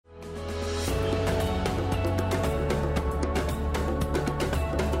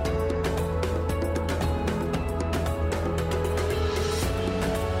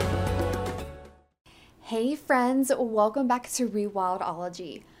friends, welcome back to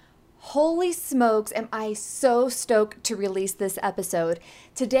Rewildology. Holy smokes, am I so stoked to release this episode.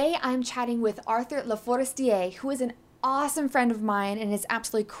 Today I'm chatting with Arthur Laforestier, who is an awesome friend of mine and is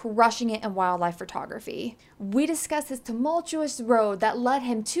absolutely crushing it in wildlife photography. We discuss his tumultuous road that led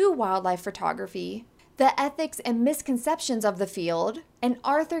him to wildlife photography, the ethics and misconceptions of the field, and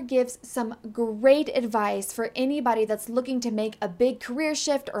Arthur gives some great advice for anybody that's looking to make a big career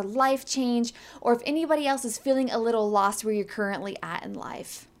shift or life change, or if anybody else is feeling a little lost where you're currently at in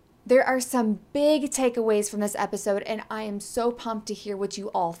life. There are some big takeaways from this episode, and I am so pumped to hear what you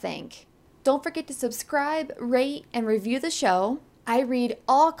all think. Don't forget to subscribe, rate, and review the show. I read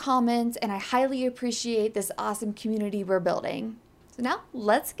all comments, and I highly appreciate this awesome community we're building. So now,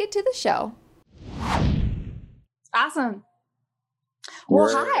 let's get to the show. Awesome. Well,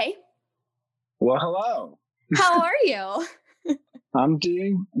 hi. Well, hello. How are you? I'm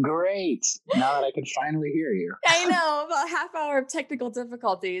doing great now that I can finally hear you. I know, about half hour of technical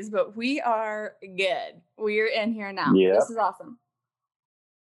difficulties, but we are good. We're in here now. Yep. This is awesome.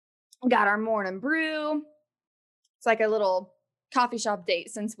 We got our morning brew. It's like a little coffee shop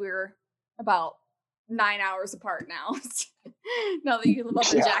date since we're about 9 hours apart now. Now that you live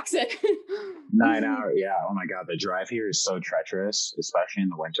up in Jackson. 9 hours. Yeah. Oh my God. The drive here is so treacherous, especially in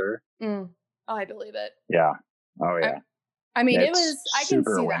the winter. Oh, I believe it. Yeah. Oh yeah. I mean, it's I can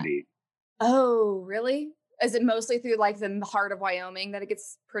super see windy. that. Oh, really? Is it mostly through like the heart of Wyoming that it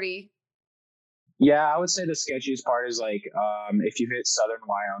gets pretty? Yeah, I would say the sketchiest part is like if you hit southern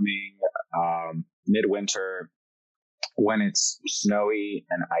Wyoming, midwinter, when it's snowy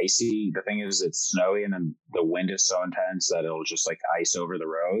and icy. The thing is, it's snowy and then the wind is so intense that it'll just like ice over the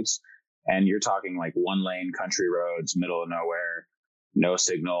roads. And you're talking like 1-lane country roads, middle of nowhere, no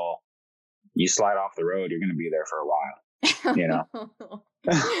signal. You slide off the road, you're going to be there for a while, you know?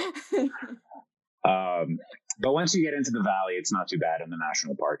 But once you get into the valley, it's not too bad in the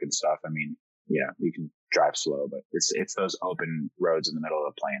national park and stuff. I mean, yeah, you can drive slow, but it's those open roads in the middle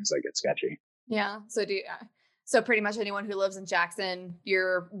of the plains that get sketchy. Yeah. So pretty much anyone who lives in Jackson,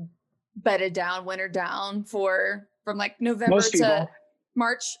 you're bedded down, wintered down from like November to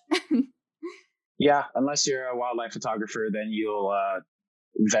March. Yeah, unless you're a wildlife photographer, then you'll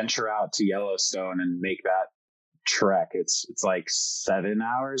venture out to Yellowstone and make that trek. It's like 7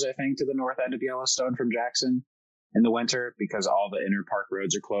 hours, I think, to the north end of Yellowstone from Jackson in the winter because all the inner park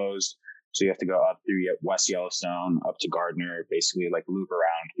roads are closed. So you have to go up through West Yellowstone, up to Gardner, basically like loop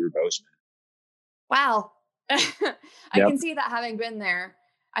around through Bozeman. Wow. I can see that having been there.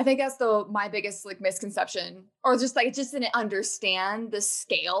 I think that's my biggest like misconception, or just like just didn't understand the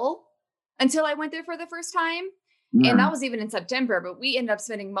scale until I went there for the first time. And that was even in September, but we ended up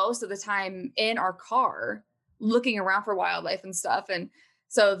spending most of the time in our car looking around for wildlife and stuff. And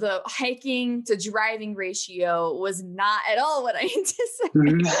so the hiking to driving ratio was not at all what I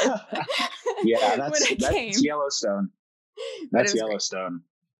anticipated. Yeah, that's Yellowstone. That's Yellowstone.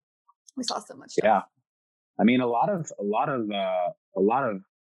 We saw so much stuff. Yeah. I mean, a lot of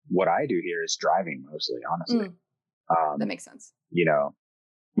what I do here is driving mostly, honestly. That makes sense. You know,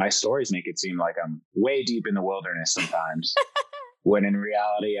 my stories make it seem like I'm way deep in the wilderness sometimes, when in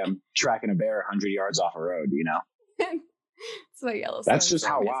reality I'm tracking a bear 100 yards off a road. You know, it's like Yellowstone. That's just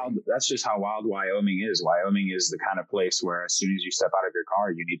how wild. That's just how wild Wyoming is. Wyoming is the kind of place where as soon as you step out of your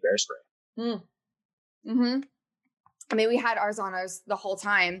car, you need bear spray. I mean, we had ours on us the whole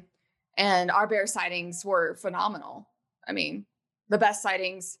time. And our bear sightings were phenomenal. I mean, the best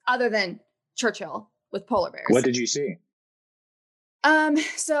sightings other than Churchill with polar bears. What did you see?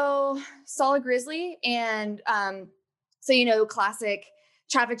 So saw a grizzly and, so, classic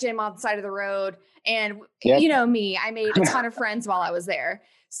traffic jam on the side of the road. And you know me, I made a ton of friends while I was there.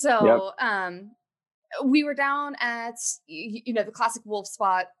 So, we were down at, the classic wolf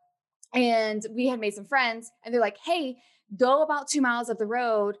spot and we had made some friends and they're like, hey, go about 2 miles up the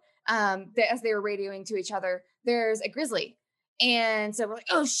road. As they were radioing to each other, there's a grizzly. And so we're like,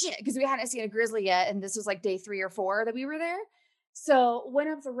 oh shit, because we hadn't seen a grizzly yet. And this was like day 3 or 4 that we were there. So went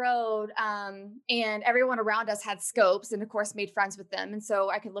up the road, and everyone around us had scopes and of course made friends with them. And so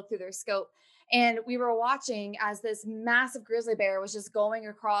I could look through their scope and we were watching as this massive grizzly bear was just going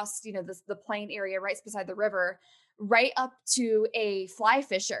across, the plain area right beside the river, right up to a fly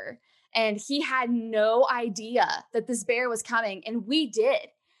fisher. And he had no idea that this bear was coming. And we did.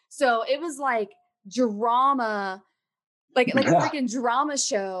 So it was like drama, like a freaking drama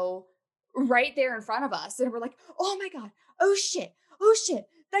show right there in front of us. And we're like, oh my God, oh shit,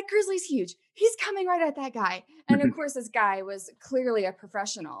 that grizzly's huge. He's coming right at that guy. And of course, this guy was clearly a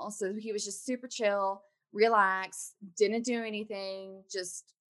professional. So he was just super chill, relaxed, didn't do anything,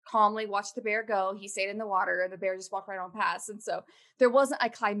 just calmly watched the bear go. He stayed in the water and the bear just walked right on past. And so there wasn't a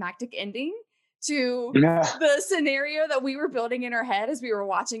climactic ending to the scenario that we were building in our head as we were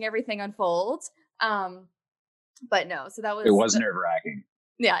watching everything unfold. But no, so that was, it was nerve-wracking.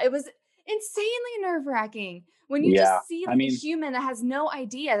 Yeah, it was insanely nerve-wracking when you just see like a human that has no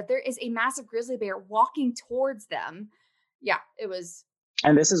idea that there is a massive grizzly bear walking towards them. Yeah, it was.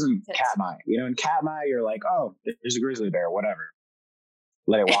 And this isn't Katmai. You know, in Katmai, you're like, oh, there's a grizzly bear, whatever.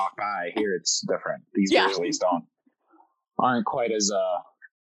 Let it walk by. Here, it's different. These grizzlies aren't quite as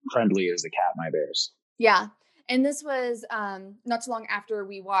friendly as the Katmai bears. Yeah. And this was not too long after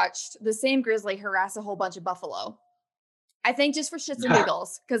we watched the same grizzly harass a whole bunch of buffalo. I think just for shits and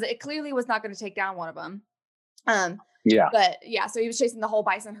giggles, because it clearly was not going to take down one of them. But yeah, so he was chasing the whole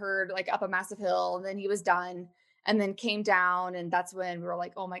bison herd like up a massive hill, and then he was done, and then came down, and that's when we were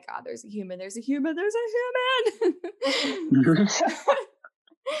like, "Oh my God, there's a human! There's a human! There's a human!"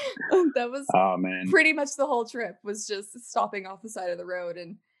 That was pretty much the whole trip, was just stopping off the side of the road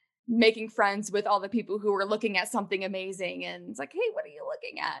and making friends with all the people who were looking at something amazing, and it's like, "Hey, what are you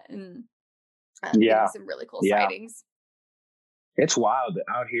looking at?" And some really cool sightings. It's wild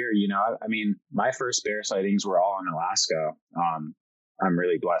out here, you know. I mean, my first bear sightings were all in Alaska. I'm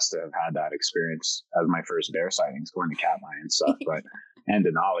really blessed to have had that experience as my first bear sightings, going to Katmai and stuff, and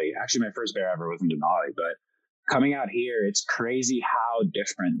Denali. Actually, my first bear ever was in Denali, but coming out here, it's crazy how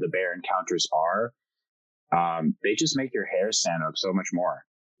different the bear encounters are. They just make your hair stand up so much more,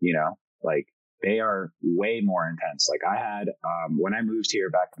 you know, like they are way more intense. Like I had, when I moved here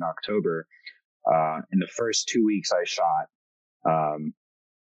back in October, in the first 2 weeks I shot,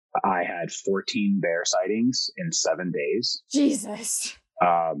 I had 14 bear sightings in 7 days. Jesus.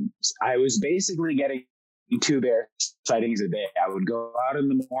 I was basically getting 2 bear sightings a day. I would go out in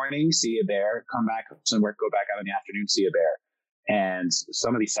the morning, see a bear, come back somewhere, go back out in the afternoon, see a bear. And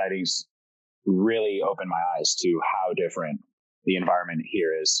some of these sightings really opened my eyes to how different the environment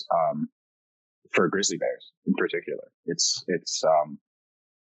here is, for grizzly bears in particular. It's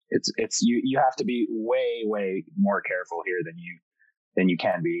you have to be way more careful here than you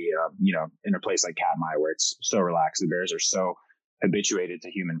can be, you know, in a place like Katmai where it's so relaxed. The bears are so habituated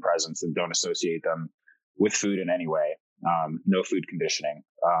to human presence and don't associate them with food in any way. No food conditioning.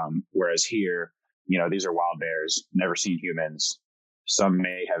 Whereas here, you know, these are wild bears, never seen humans. Some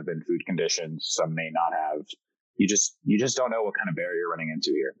may have been food conditioned, some may not have. You just don't know what kind of bear you're running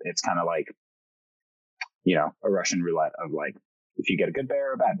into here. It's kind of like, you know, a Russian roulette of like, if you get a good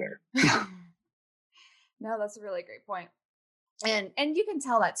bear or a bad bear. No, that's a really great point. And you can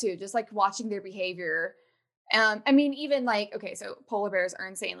tell that too, just like watching their behavior. I mean, even like, okay, so polar bears are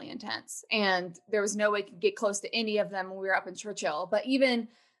insanely intense, and there was no way to get close to any of them when we were up in Churchill. But even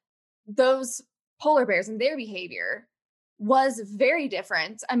those polar bears and their behavior was very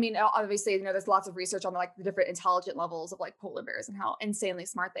different. I mean, obviously, you know, there's lots of research on like the different intelligent levels of like polar bears and how insanely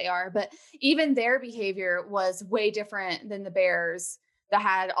smart they are. But even their behavior was way different than the bears that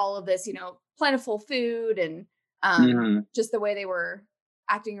had all of this, you know, plentiful food and just the way they were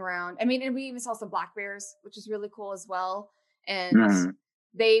acting around. I mean, and we even saw some black bears, which is really cool as well. And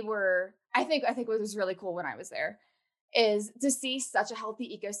they were, I think what was really cool when I was there is to see such a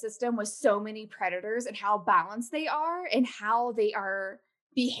healthy ecosystem with so many predators and how balanced they are and how they are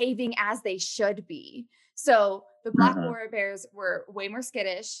behaving as they should be. So the black polar bears were way more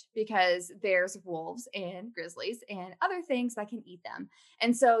skittish because there's wolves and grizzlies and other things that can eat them.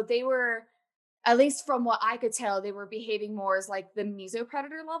 And so they were, at least from what I could tell, they were behaving more as like the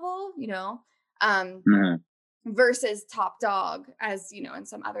mesopredator level, you know, versus top dog, as you know, in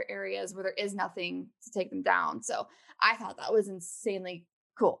some other areas where there is nothing to take them down. So I thought that was insanely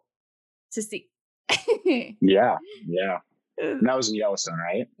cool to see. Yeah. And that was in Yellowstone,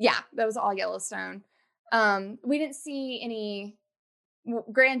 right? Yeah, that was all Yellowstone. We didn't see any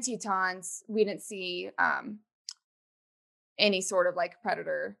Grand Tetons. We didn't see any sort of like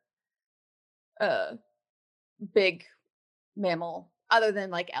predator, big mammal, other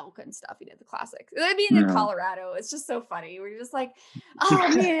than like elk and stuff. You know, the classics. I mean, in Colorado, it's just so funny. We're just like,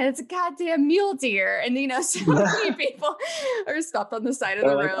 oh man, it's a goddamn mule deer. And you know, so many people are stopped on the side of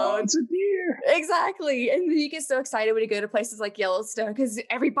the road. Oh, it's a deer. Exactly. And you get so excited when you go to places like Yellowstone because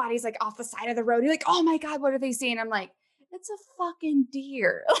everybody's like off the side of the road. You're like, oh my God, what are they seeing? I'm like, it's a fucking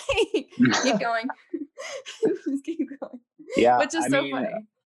deer. Like, keep going. Just keep going. Yeah. Which is so funny.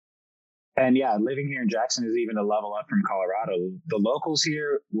 And yeah, living here in Jackson is even a level up from Colorado. The locals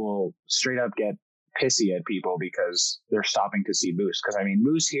here will straight up get pissy at people because they're stopping to see moose. Because I mean,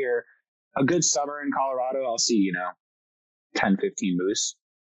 moose here, a good summer in Colorado, I'll see, you know, 10, 15 moose.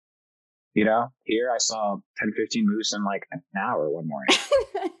 You know, here I saw 10, 15 moose in like an hour one morning.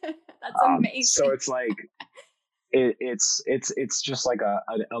 That's amazing. So it's like, it's just like a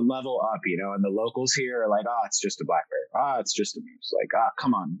level up, you know, and the locals here are like, oh, it's just a black bear. Oh, it's just a moose. Like,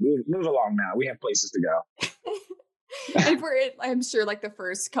 come on, move along now. We have places to go. And for it, I'm sure like the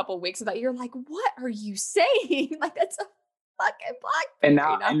first couple weeks of that, you're like, what are you saying? Like, that's a fucking black bear. And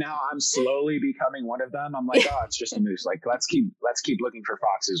now I'm slowly becoming one of them. I'm like, oh, it's just a moose. Like, let's keep looking for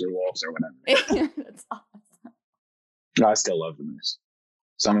foxes or wolves or whatever. That's awesome. No, I still love the moose.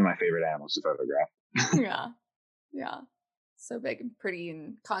 Some of my favorite animals to photograph. Yeah. So big and pretty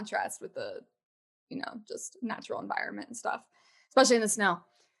in contrast with the, just natural environment and stuff, especially in the snow.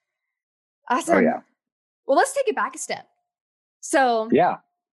 Awesome. Oh, yeah. Well, let's take it back a step. So yeah,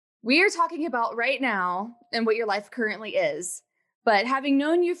 we are talking about right now and what your life currently is, but having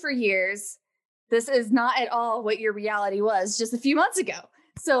known you for years, this is not at all what your reality was just a few months ago.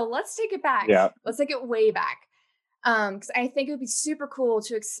 So let's take it back. Yeah. Let's take it way back. Because I think it would be super cool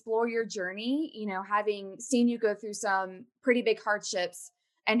to explore your journey, having seen you go through some pretty big hardships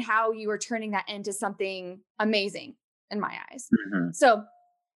and how you were turning that into something amazing in my eyes. Mm-hmm. So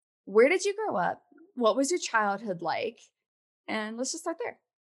where did you grow up? What was your childhood like? And let's just start there.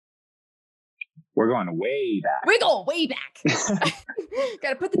 We're going way back. We're going way back.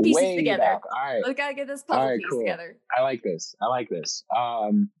 Got to put the pieces way together. Back. All right. We got to get this puzzle piece together. I like this.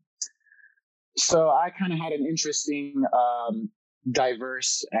 So I kind of had an interesting,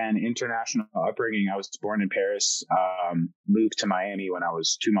 diverse and international upbringing. I was born in Paris, moved to Miami when I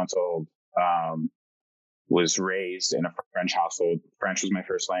was 2 months old, was raised in a French household. French was my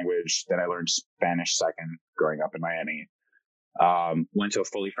first language. Then I learned Spanish second growing up in Miami. Went to a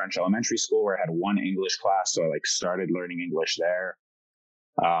fully French elementary school where I had one English class. So I started learning English there.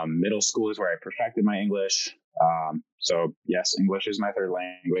 Middle school is where I perfected my English. So yes, English is my third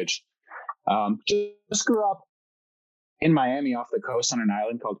language. Just grew up in Miami off the coast on an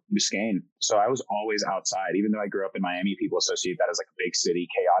island called Biscayne. So I was always outside. Even though I grew up in Miami, people associate that as like a big city,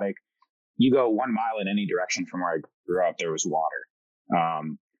 chaotic. You go 1 mile in any direction from where I grew up, there was water.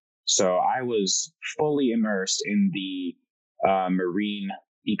 So I was fully immersed in the marine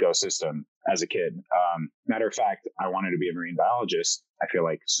ecosystem as a kid. Matter of fact, I wanted to be a marine biologist. I feel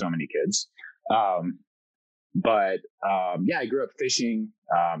like so many kids. But I grew up fishing,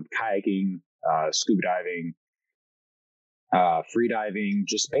 kayaking, scuba diving, free diving,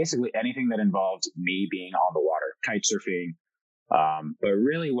 just basically anything that involved me being on the water, kite surfing. But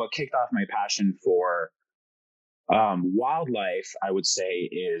really what kicked off my passion for wildlife, I would say,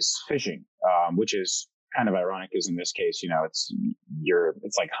 is fishing, which is kind of ironic because in this case, it's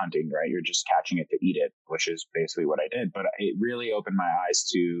like hunting, right? You're just catching it to eat it, which is basically what I did. But it really opened my eyes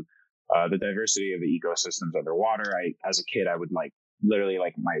to the diversity of the ecosystems underwater. As a kid, I would literally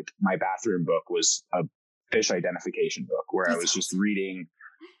my bathroom book was a fish identification book where I was just reading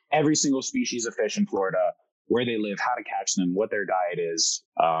every single species of fish in Florida, where they live, how to catch them, what their diet is.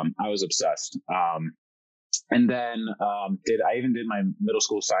 I was obsessed. And then I even did my middle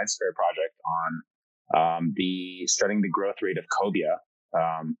school science fair project on studying the growth rate of cobia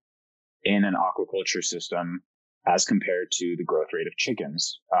in an aquaculture system as compared to the growth rate of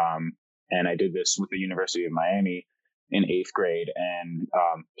chickens. And I did this with the University of Miami in 8th grade and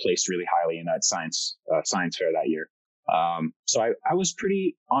placed really highly in that science fair that year. So I was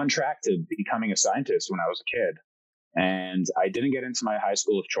pretty on track to becoming a scientist when I was a kid. And I didn't get into my high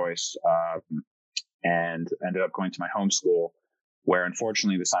school of choice and ended up going to my home school, where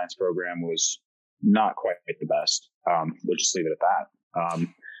unfortunately the science program was not quite the best. We'll just leave it at that.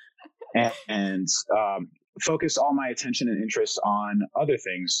 And focused all my attention and interest on other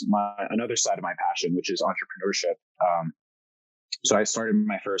things, another side of my passion, which is entrepreneurship. So I started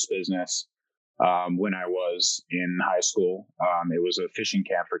my first business when I was in high school. It was a fishing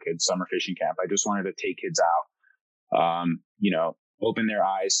camp for kids, summer fishing camp. I just wanted to take kids out, open their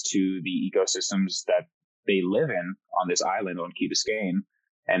eyes to the ecosystems that they live in on this island on Key Biscayne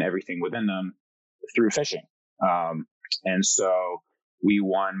and everything within them through fishing. And so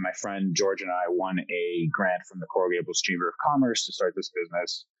my friend George and I won a grant from the Coral Gables Chamber of Commerce to start this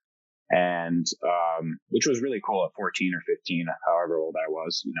business. And which was really cool at 14 or 15, however old I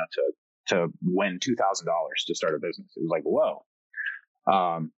was, to win $2,000 to start a business. It was like, whoa.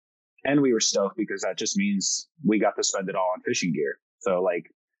 And we were stoked because that just means we got to spend it all on fishing gear. So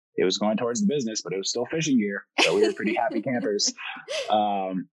it was going towards the business, but it was still fishing gear. So we were pretty happy campers.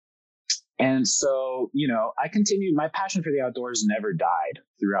 And so, I continued. My passion for the outdoors never died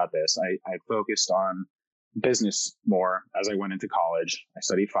throughout this. I focused on business more as I went into college. I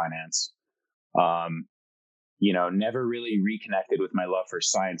studied finance. Never really reconnected with my love for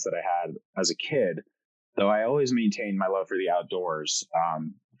science that I had as a kid though I always maintained my love for the outdoors.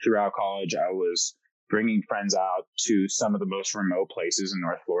 Throughout college, I was bringing friends out to some of the most remote places in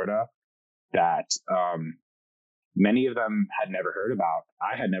North Florida that many of them had never heard about.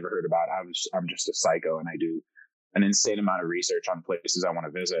 I had never heard about. I'm just a psycho, and I do an insane amount of research on places I want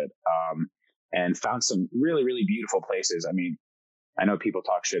to visit, and found some really, really beautiful places. I mean, I know people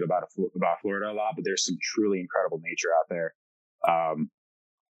talk shit about Florida a lot, but there's some truly incredible nature out there.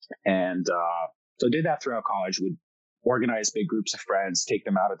 So did that throughout college. Would organize big groups of friends, take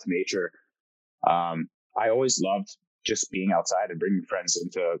them out into nature. I always loved just being outside and bringing friends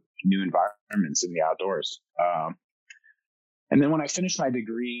into new environments in the outdoors. And then when I finished my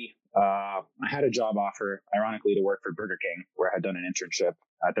degree, I had a job offer, ironically, to work for Burger King, where I had done an internship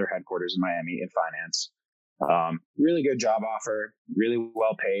at their headquarters in Miami in finance. Really good job offer, really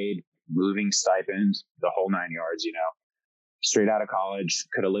well paid, moving stipend, the whole 9 yards, straight out of college,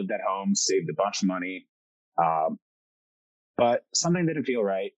 could have lived at home, saved a bunch of money. But something didn't feel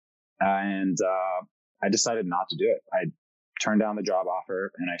right. And I decided not to do it. I turned down the job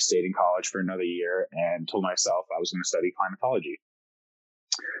offer and I stayed in college for another year and told myself I was going to study climatology.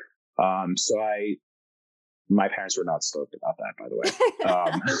 My parents were not stoked about that, by the way.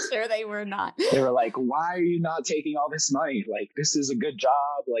 I'm sure they were not. They were like, why are you not taking all this money? Like, this is a good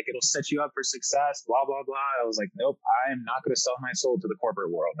job. Like, it'll set you up for success, blah, blah, blah. I was like, nope, I am not going to sell my soul to the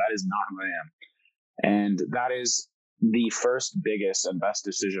corporate world. That is not who I am. And that is the first biggest and best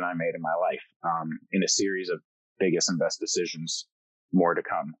decision I made in my life, in a series of biggest and best decisions, more to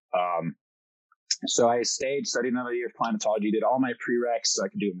come. So I studied another year of climatology, did all my prereqs so I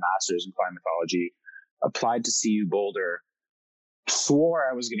could do a master's in climatology, applied to CU Boulder, swore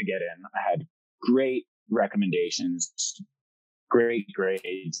I was going to get in. I had great recommendations, great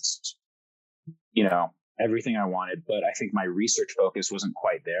grades, everything I wanted. But I think my research focus wasn't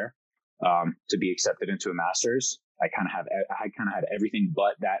quite there to be accepted into a master's. I kind of had everything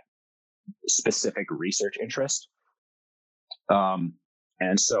but that specific research interest.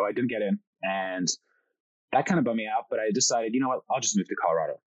 And so I didn't get in, and that kind of bummed me out, but I decided, you know what, I'll just move to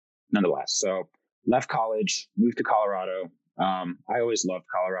Colorado nonetheless. So left college, moved to Colorado. I always loved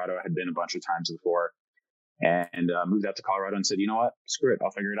Colorado. I had been a bunch of times before, and moved out to Colorado and said, you know what, screw it,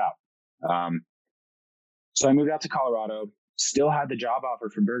 I'll figure it out. So I moved out to Colorado, still had the job offer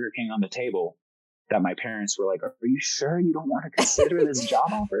from Burger King on the table that my parents were like, are you sure you don't want to consider this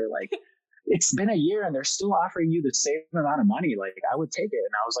job offer? Like, it's been a year and they're still offering you the same amount of money. Like, I would take it.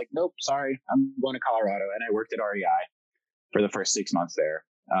 And I was like, nope, sorry, I'm going to Colorado. And I worked at REI for the first 6 months there.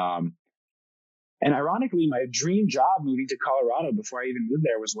 And ironically, my dream job moving to Colorado before I even moved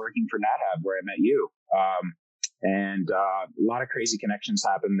there was working for NatHab, where I met you. And a lot of crazy connections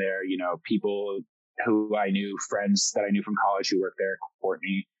happened there. People who I knew, friends that I knew from college who worked there,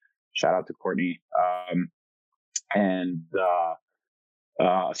 Courtney, shout out to Courtney. And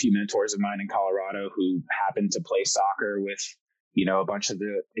a few mentors of mine in Colorado who happened to play soccer with, a bunch of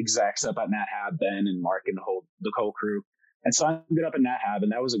the execs up at NatHab, Ben and Mark and the whole crew. And so I ended up in NatHab,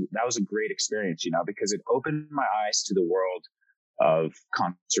 and that was a great experience, because it opened my eyes to the world of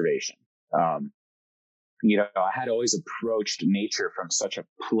conservation. I had always approached nature from such a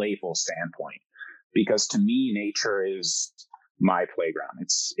playful standpoint, because to me, nature is my playground.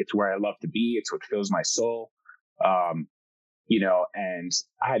 It's where I love to be. It's what fills my soul. And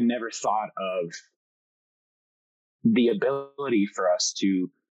I had never thought of the ability for us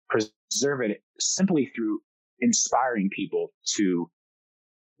to preserve it simply through inspiring people to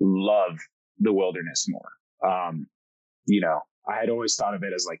love the wilderness more. I had always thought of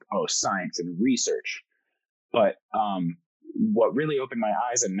it as like, science and research. But what really opened my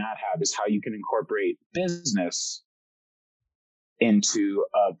eyes at NatHab is how you can incorporate business into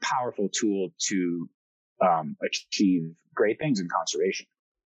a powerful tool to achieve great things in conservation.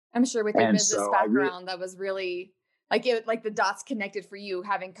 I'm sure with your business background, that was really like the dots connected for you,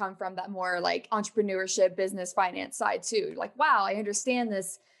 having come from that more like entrepreneurship, business, finance side too. Like, wow, I understand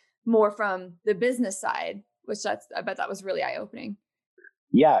this more from the business side, I bet that was really eye-opening.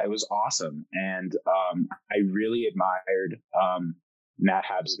 Yeah, it was awesome. And I really admired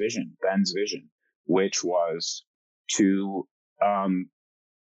NatHab's vision, Ben's vision, which was to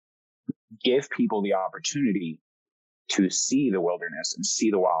give people the opportunity to see the wilderness and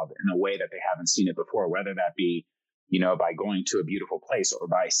see the wild in a way that they haven't seen it before, whether that be, by going to a beautiful place or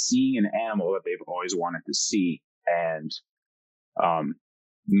by seeing an animal that they've always wanted to see, and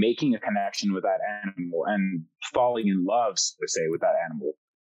making a connection with that animal and falling in love, so to say, with that animal,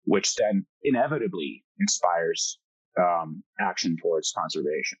 which then inevitably inspires action towards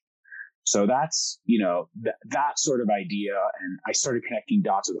conservation. So that's, that sort of idea. And I started connecting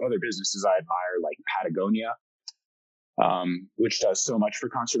dots with other businesses I admire, like Patagonia, which does so much for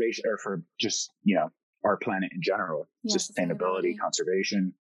conservation, or for just, our planet in general, sustainability,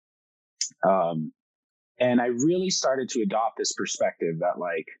 conservation. And I really started to adopt this perspective that,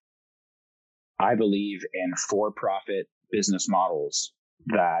 like, I believe in for-profit business models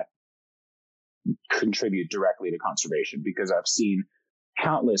that contribute directly to conservation, because I've seen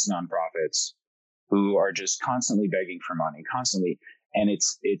countless nonprofits who are just constantly begging for money, constantly. And it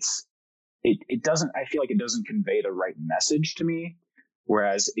doesn't, I feel like it doesn't convey the right message to me.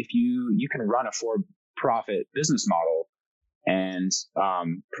 Whereas if you can run a for-profit business model and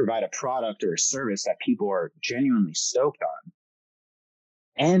provide a product or a service that people are genuinely stoked on,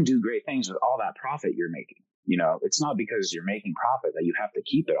 and do great things with all that profit you're making, it's not because you're making profit that you have to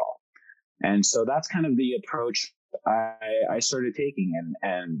keep it all. And so that's kind of the approach I started taking.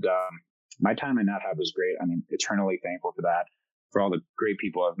 And my time in NatHab was great. I mean, eternally thankful for that, for all the great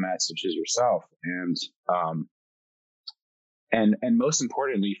people I've met, such as yourself. And most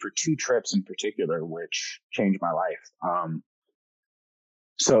importantly, for 2 trips in particular, which changed my life.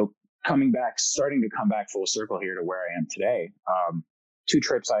 So starting to come back full circle here to where I am today. 2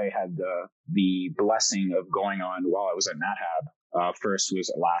 trips I had the blessing of going on while I was at NatHab. First was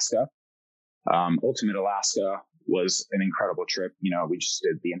Alaska. Ultimate Alaska was an incredible trip. We just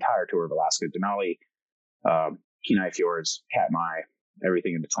did the entire tour of Alaska, Denali, Kenai Fjords, Katmai,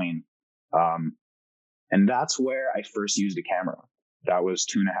 everything in between. And that's where I first used a camera. That was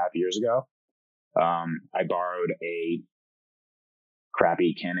 2.5 years ago. I borrowed a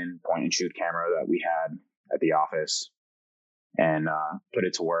crappy Canon point and shoot camera that we had at the office and put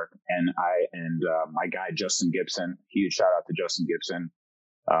it to work. And my guy, Justin Gibson, huge shout out to Justin Gibson,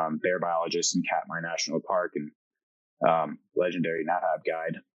 bear biologist in Katmai National Park and legendary NatHab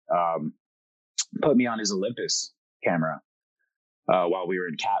guide, put me on his Olympus camera while we were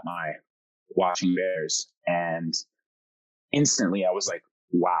in Katmai watching bears. And instantly I was like,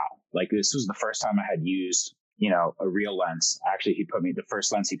 wow, like this was the first time I had used, a real lens. Actually, the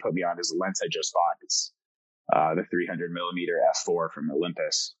first lens he put me on is a lens I just bought. It's the 300 millimeter f4 from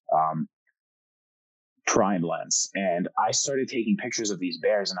Olympus. Prime lens. And I started taking pictures of these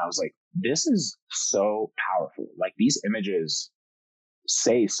bears and I was like, this is so powerful. Like, these images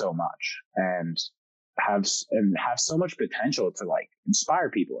say so much and have so much potential to, like, inspire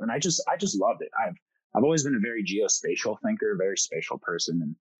people. And I just loved it. I've always been a very geospatial thinker, very spatial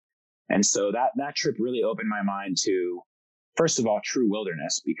person. And so that trip really opened my mind to, first of all, true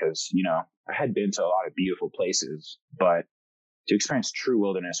wilderness, because, I had been to a lot of beautiful places, but to experience true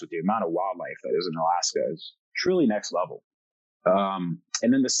wilderness with the amount of wildlife that is in Alaska is truly next level. And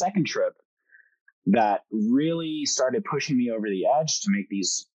then the second trip that really started pushing me over the edge to make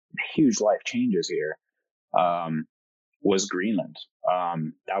these huge life changes here was Greenland.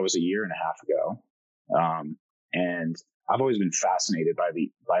 That was 1.5 years ago. And I've always been fascinated by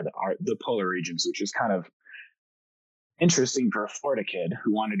the polar regions, which is kind of interesting for a Florida kid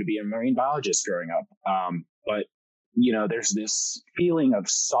who wanted to be a marine biologist growing up. But there's this feeling of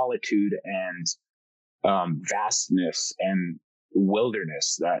solitude and vastness and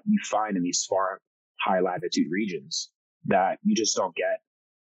wilderness that you find in these far high latitude regions that you just don't get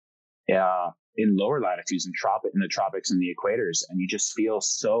in lower latitudes in the tropics and the equators. And you just feel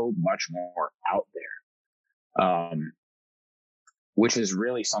so much more out there, which is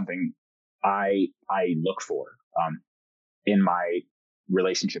really something I look for in my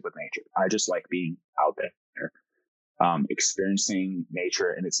relationship with nature. I just like being out there. Experiencing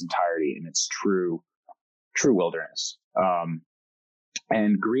nature in its entirety, in its true wilderness.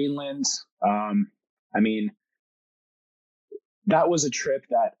 And Greenland, I mean, that was a trip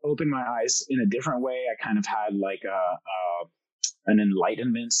that opened my eyes in a different way. I kind of had like an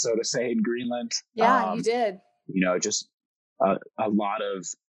enlightenment, so to say, in Greenland. Yeah, you did. Just a lot of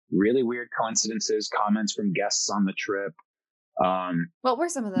really weird coincidences, comments from guests on the trip. What were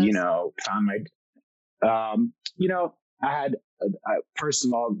some of those? Found my I had, first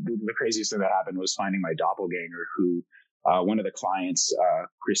of all, the craziest thing that happened was finding my doppelganger, who, one of the clients,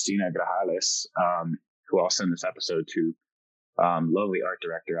 Christina Grajales, who I'll send this episode to, lovely art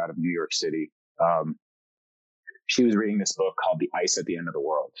director out of New York City. She was reading this book called The Ice at the End of the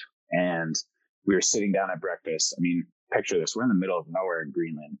World. And we were sitting down at breakfast. I mean, picture this. We're in the middle of nowhere in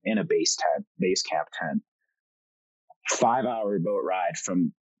Greenland in a base camp tent, 5-hour boat ride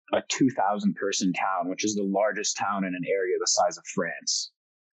from a 2,000 person town, which is the largest town in an area the size of France.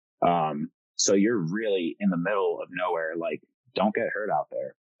 So you're really in the middle of nowhere. Like, don't get hurt out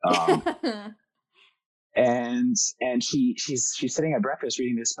there. and she's sitting at breakfast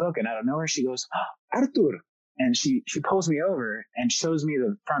reading this book, and out of nowhere she goes, oh, Arthur, and she pulls me over and shows me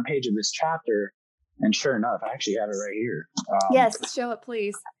the front page of this chapter, and sure enough, I actually have it right here. Yes, show it,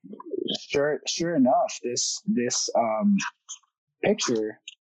 please. Sure enough, this picture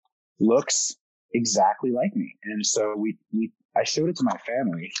looks exactly like me, and so I showed it to my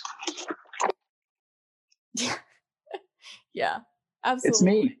family. Yeah, absolutely. It's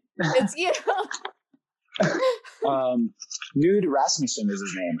me. It's you. Knud Rasmussen is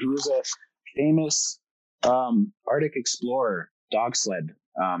his name. He was a famous Arctic explorer, dog sled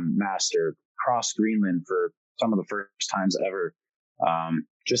master, crossed Greenland for some of the first times ever.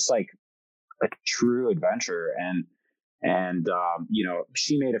 Just like a true adventure. And you know,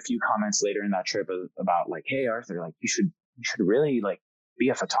 she made a few comments later in that trip about like, hey, Arthur, like you should really like be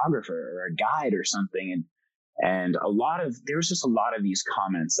a photographer or a guide or something. And there was just a lot of these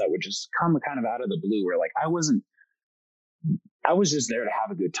comments that would just come kind of out of the blue, where like I was just there to have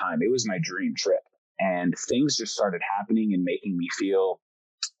a good time. It was my dream trip, and things just started happening and making me feel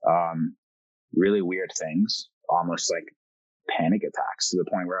really weird things, almost like panic attacks, to the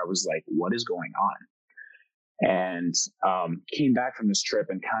point where I was like, what is going on? And came back from this trip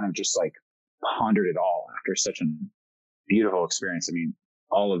and kind of just like pondered it all after such a beautiful experience. I mean,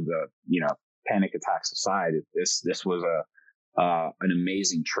 all of the, you know, panic attacks aside, this was an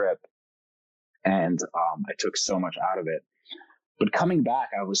amazing trip, and I took so much out of it. But coming back,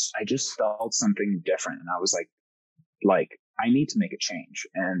 I just felt something different, and I was like I need to make a change.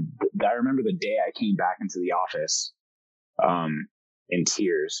 And I remember the day I came back into the office in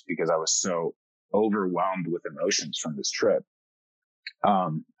tears because I was so overwhelmed with emotions from this trip.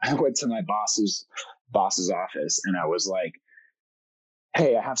 I went to my boss's office, and I was like,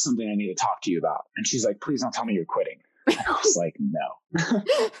 hey, I have something I need to talk to you about. And she's like, please don't tell me you're quitting. And I was like, no.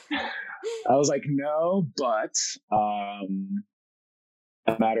 I was like, no, but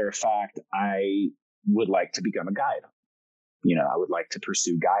as a matter of fact, I would like to become a guide. You know, I would like to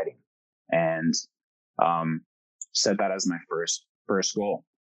pursue guiding, and set that as my first goal.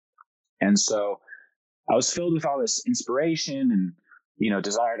 And so I was filled with all this inspiration and, you know,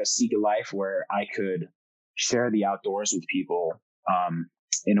 desire to seek a life where I could share the outdoors with people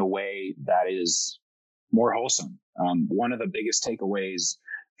in a way that is more wholesome. One of the biggest takeaways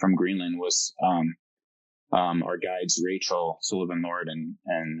from Greenland was our guides, Rachel Sullivan Lord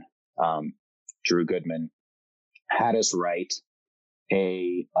and Drew Goodman, had us write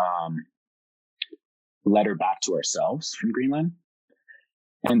a letter back to ourselves from Greenland.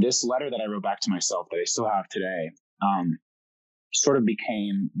 And this letter that I wrote back to myself that I still have today sort of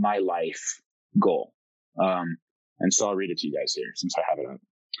became my life goal. And so I'll read it to you guys here since I have it up.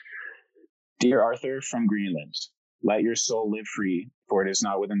 Dear Arthur from Greenland, let your soul live free, for it is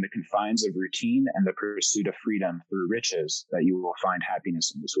not within the confines of routine and the pursuit of freedom through riches that you will find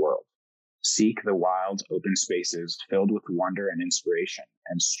happiness in this world. Seek the wild, open spaces filled with wonder and inspiration,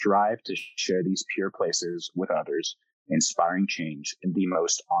 and strive to share these pure places with others, inspiring change in the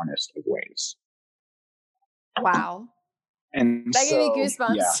most honest of ways. Wow. And that gave me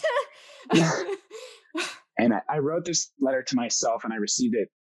goosebumps. Yeah. And I wrote this letter to myself, and I received it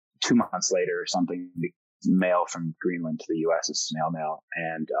 2 months later or something, mail from Greenland to the U.S. as snail mail.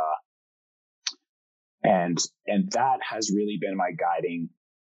 And that has really been my guiding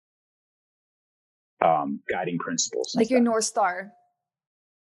principles. Like your North Star.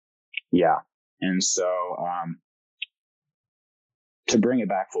 Yeah. And so, to bring it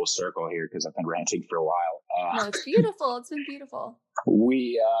back full circle here, because I've been ranting for a while. No, it's beautiful. It's been beautiful.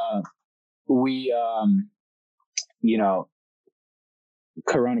 We you know,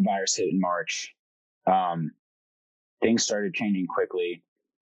 coronavirus hit in March. Things started changing quickly,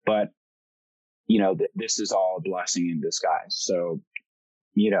 but you know, this is all a blessing in disguise. So,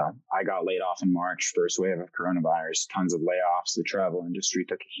 you know, I got laid off in March, first wave of coronavirus, tons of layoffs. The travel industry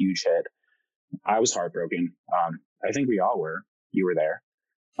took a huge hit. I was heartbroken. I think we all were. You were there.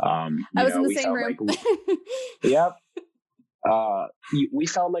 I was in the same room. Yep. We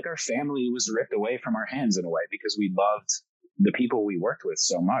felt like our family was ripped away from our hands in a way, because we loved the people we worked with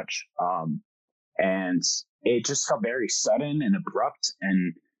so much. And it just felt very sudden and abrupt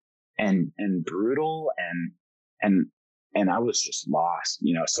and brutal. And I was just lost,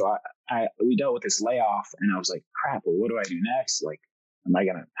 you know. So we dealt with this layoff, and I was like, crap, well, what do I do next? Like, am I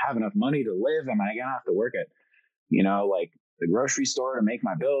going to have enough money to live? Am I going to have to work at, you know, like the grocery store to make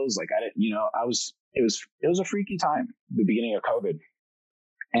my bills? Like, I didn't, you know, it was a freaky time, the beginning of COVID.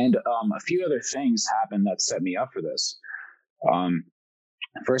 And a few other things happened that set me up for this.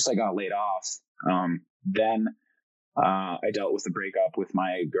 First, I got laid off. Then I dealt with a breakup with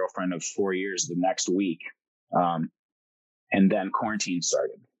my girlfriend of 4 years the next week. And then quarantine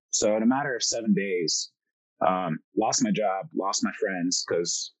started. So in a matter of 7 days, lost my job, lost my friends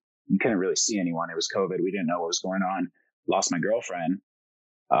because you couldn't really see anyone. It was COVID. We didn't know what was going on. Lost my girlfriend,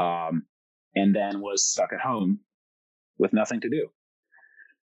 and then was stuck at home with nothing to do.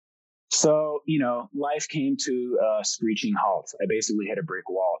 So, life came to a screeching halt. I basically hit a brick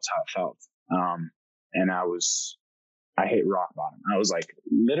wall. It's how it felt. And I hit rock bottom. I was like,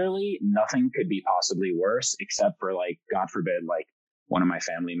 literally nothing could be possibly worse except for like, God forbid, like one of my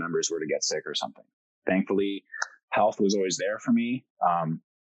family members were to get sick or something. Thankfully, health was always there for me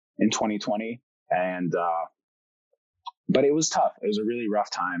in 2020. And, but it was tough. It was a really rough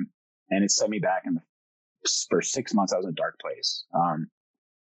time. And it set me back for 6 months. I was in a dark place,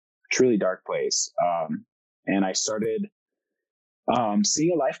 truly dark place. And I started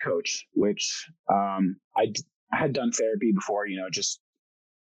seeing a life coach, which I had done therapy before, just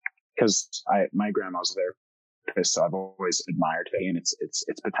because my grandma was a therapist, so I've always admired therapy and its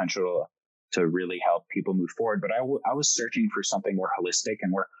potential to really help people move forward. But I was searching for something more holistic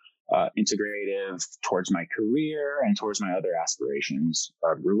and more integrative towards my career and towards my other aspirations,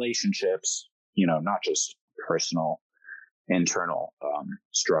 relationships, not just personal, internal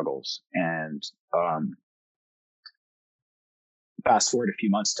struggles. And fast forward a few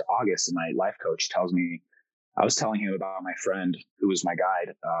months to August, and my life coach tells me, I was telling him about my friend who was my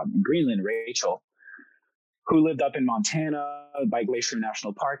guide in Greenland, Rachel, who lived up in Montana by Glacier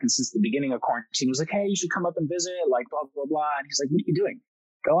National Park. And since the beginning of quarantine was like, hey, you should come up and visit, like blah, blah, blah. And he's like, what are you doing?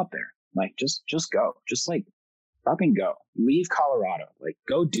 Go up there. Like, just go. Just like fucking go. Leave Colorado. Like,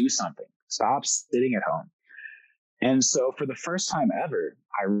 go do something. Stop sitting at home. And so for the first time ever,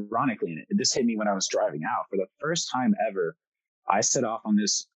 ironically, and this hit me when I was driving out, for the first time ever, I set off on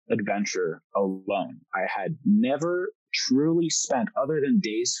this adventure alone. I had never truly spent, other than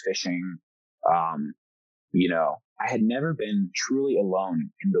days fishing, I had never been truly alone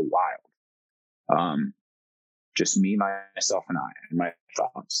in the wild. Just me, myself, and I, and my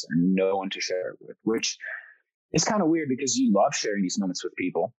thoughts, and no one to share it with, which is kind of weird because you love sharing these moments with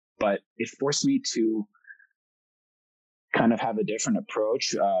people, but it forced me to kind of have a different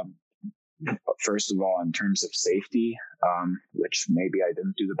approach. First of all, in terms of safety, which maybe I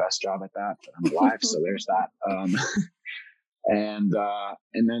didn't do the best job at that, but I'm alive, so there's that. And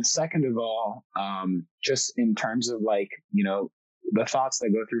then second of all, just in terms of like, the thoughts that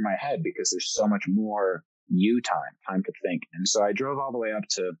go through my head, because there's so much more time to think. And so I drove all the way up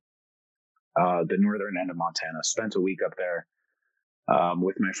to the northern end of Montana, spent a week up there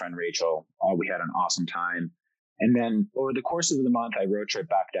with my friend Rachel. We had an awesome time. And then over the course of the month, I road trip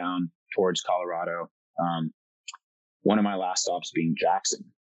back down towards Colorado. One of my last stops being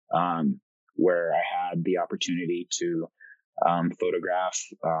Jackson, where I had the opportunity to photograph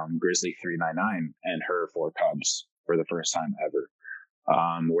Grizzly 399 and her 4 cubs for the first time ever,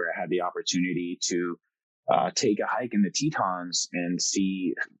 where I had the opportunity to take a hike in the Tetons and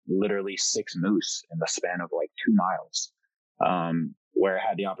see literally 6 moose in the span of like 2 miles, where I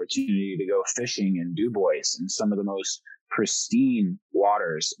had the opportunity to go fishing in Dubois in some of the most pristine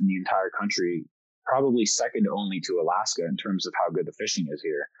waters in the entire country, probably second only to Alaska in terms of how good the fishing is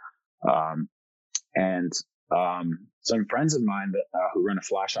here. And some friends of mine that who run a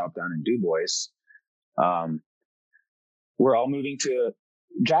flash shop down in Dubois, we're all moving to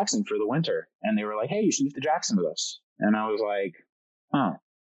Jackson for the winter, and they were like, hey, you should move to Jackson with us. And I was like, huh.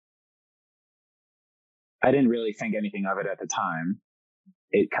 I didn't really think anything of it at the time.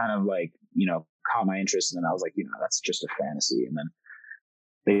 It kind of like, caught my interest, and then I was like, that's just a fantasy. And then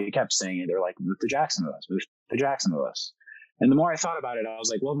they kept saying it. They're like, move to Jackson with us, move to Jackson with us. And the more I thought about it, I was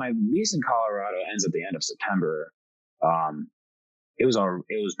like, well, my lease in Colorado ends at the end of September. It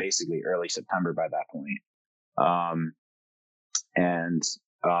was basically early September by that point. And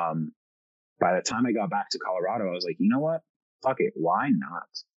by the time I got back to Colorado, I was like, you know what? Fuck it. Why not?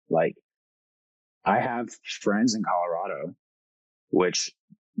 Like, I have friends in Colorado, which,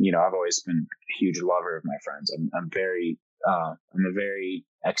 I've always been a huge lover of my friends. I'm a very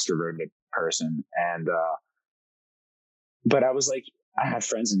extroverted person. And, but I was like, I have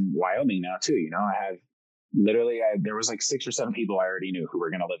friends in Wyoming now too. There was like 6 or 7 people I already knew who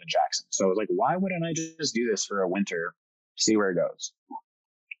were going to live in Jackson. So I was like, why wouldn't I just do this for a winter, see where it goes?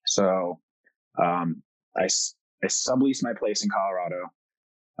 So, I subleased my place in Colorado,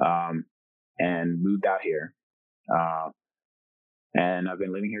 and moved out here. And I've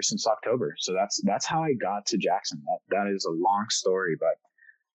been living here since October. So that's how I got to Jackson. That is a long story, but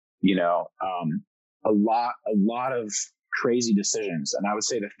a lot of crazy decisions. And I would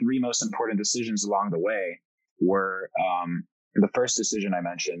say the 3 most important decisions along the way were the first decision I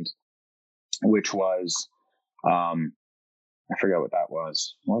mentioned, which was I forgot what that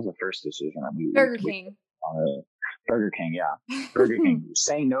was. What was the first decision? Burger King. Burger King, yeah. Burger King.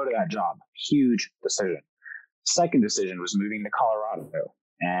 Saying no to that job, huge decision. Second decision was moving to Colorado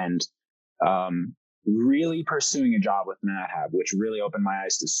and really pursuing a job with NatHab, which really opened my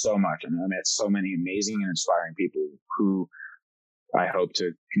eyes to so much. And I met so many amazing and inspiring people who I hope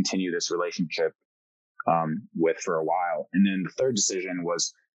to continue this relationship with for a while. And then the third decision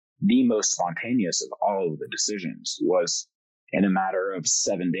was the most spontaneous of all of the decisions, was in a matter of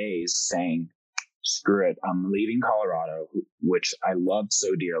 7 days saying, screw it, I'm leaving Colorado, which I loved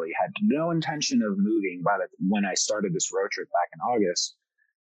so dearly, had no intention of moving when I started this road trip back in August.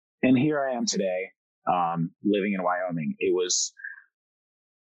 And here I am today, living in Wyoming. It was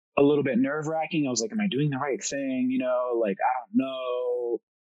a little bit nerve-wracking. I was like, am I doing the right thing? You know, like, I don't know.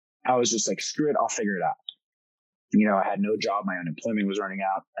 I was just like, screw it, I'll figure it out. You know, I had no job. My unemployment was running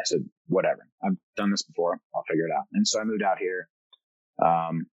out. I said, whatever. I've done this before. I'll figure it out. And so I moved out here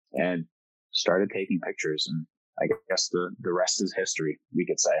and started taking pictures. And I guess the rest is history, we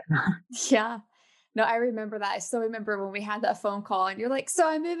could say. Yeah. No, I remember that. I still remember when we had that phone call and you're like, so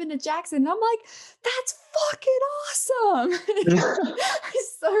I'm moving to Jackson. And I'm like, that's fucking awesome. I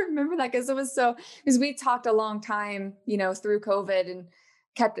still remember that because we talked a long time, you know, through COVID and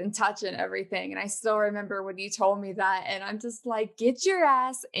kept in touch and everything. And I still remember when you told me that, and I'm just like, get your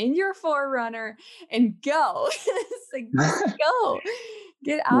ass in your 4Runner and go. It's like, just go,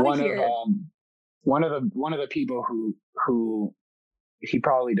 get out of here. One of the people who he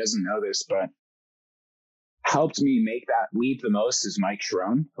probably doesn't know this, but helped me make that leap the most is Mike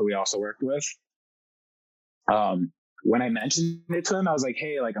Sharon, who we also worked with. When I mentioned it to him, I was like,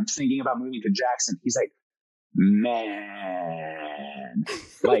 hey, like, I'm thinking about moving to Jackson. He's like, man,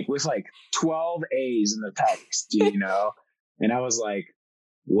 like with like 12 A's in the text, you know? And I was like,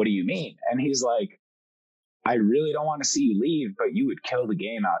 what do you mean? And he's like, I really don't want to see you leave, but you would kill the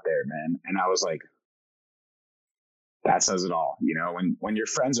game out there, man. And I was like, that says it all. You know, when your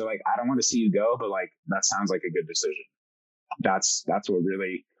friends are like, I don't want to see you go, but like, that sounds like a good decision. That's what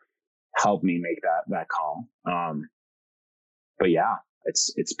really helped me make that call. But yeah,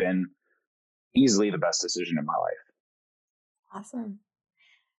 it's been easily the best decision in my life. Awesome.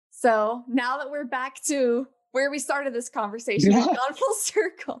 So now that we're back to where we started this conversation, we've gone full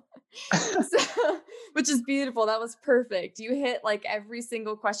circle, which is beautiful. That was perfect. You hit like every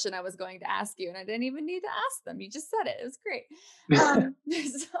single question I was going to ask you, and I didn't even need to ask them. You just said it. It was great.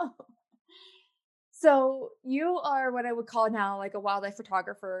 So you are what I would call now like a wildlife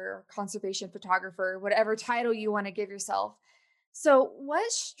photographer, conservation photographer, whatever title you want to give yourself. So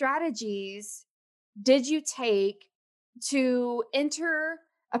what strategies did you take to enter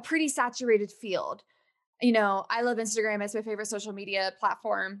a pretty saturated field? You know, I love Instagram. It's my favorite social media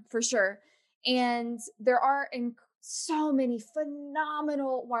platform for sure. And there are so many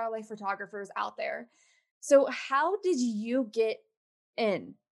phenomenal wildlife photographers out there. So how did you get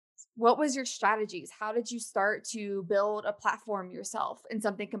in? What was your strategies? How did you start to build a platform yourself in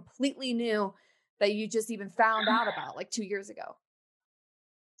something completely new that you just even found out about like 2 years ago?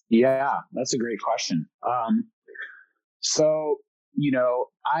 Yeah, that's a great question. So, you know,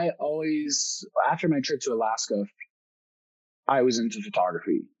 I always, after my trip to Alaska, I was into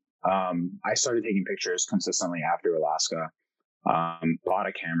photography. I started taking pictures consistently after Alaska, bought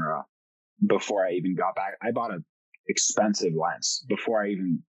a camera before I even got back. I bought an expensive lens before I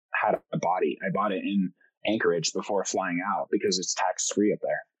even had a body. I bought it in Anchorage before flying out because it's tax-free up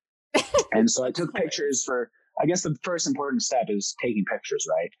there. And so I took pictures I guess the first important step is taking pictures,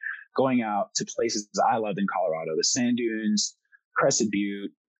 right? Going out to places I loved in Colorado, the sand dunes, Crested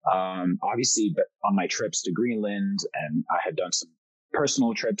Butte, obviously on my trips to Greenland, and I had done some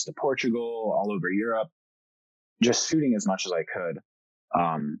personal trips to Portugal, all over Europe, just shooting as much as I could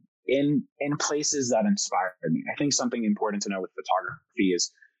in places that inspired me. I think something important to know with photography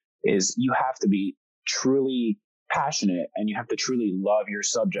is you have to be truly passionate and you have to truly love your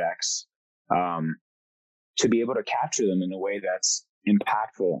subjects to be able to capture them in a way that's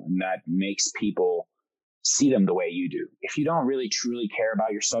impactful and that makes people see them the way you do. If you don't really truly care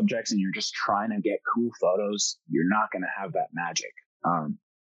about your subjects and you're just trying to get cool photos, you're not going to have that magic.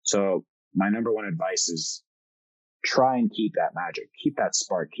 So my number one advice is try and keep that magic, keep that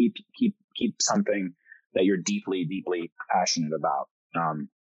spark, keep something that you're deeply, deeply passionate about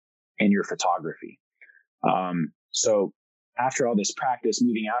in your photography. So after all this practice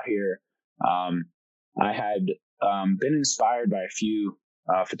moving out here, I had been inspired by a few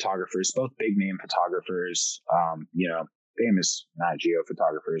photographers, both big name photographers, you know, famous Nat Geo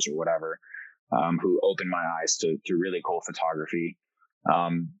photographers or whatever. who opened my eyes to really cool photography.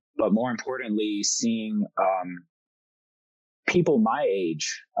 But more importantly, seeing people my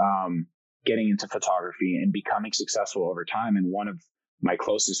age getting into photography and becoming successful over time. And one of my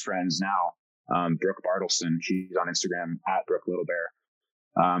closest friends now, Brooke Bartleson, she's on Instagram at Brooke Little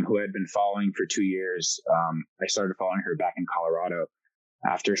Bear, who I had been following for 2 years. I started following her back in Colorado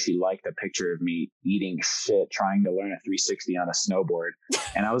after she liked a picture of me eating shit, trying to learn a 360 on a snowboard.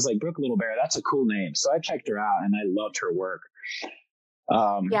 And I was like, Brooke Little Bear, that's a cool name. So I checked her out and I loved her work.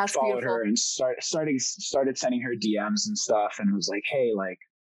 Followed beautiful. Her and started sending her DMs and stuff, and was like, hey, like,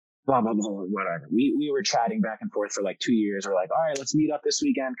 blah, blah, blah, whatever. We were chatting back and forth for like 2 years. We're like, all right, let's meet up this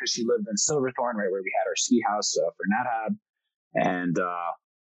weekend, because she lived in Silverthorne, right where we had our ski house for NatHab.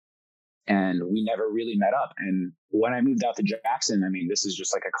 And we never really met up. And when I moved out to Jackson, I mean, this is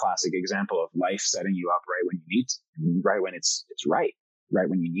just like a classic example of life setting you up right when you need, right when it's right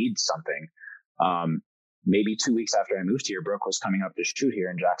when you need something. Maybe 2 weeks after I moved here, Brooke was coming up to shoot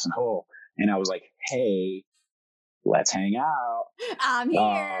here in Jackson Hole. And I was like, hey, let's hang out. I'm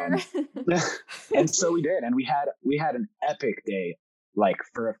here. And so we did. And we had an epic day. Like,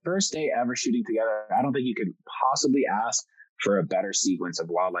 for a first day ever shooting together, I don't think you could possibly ask for a better sequence of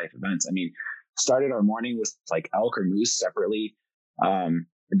wildlife events. I mean, started our morning with like elk or moose separately.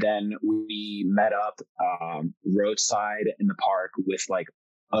 Then we met up roadside in the park with like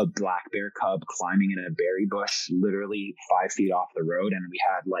a black bear cub climbing in a berry bush, literally 5 feet off the road. And we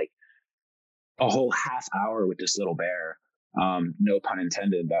had like a whole half hour with this little bear. No pun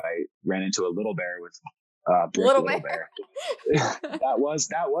intended, that I ran into a little bear with little bear. that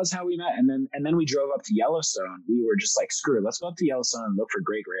was how we met. And then we drove up to Yellowstone. We were just like, screw it, let's go up to Yellowstone and look for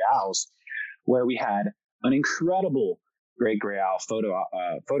great gray owls, where we had an incredible great gray owl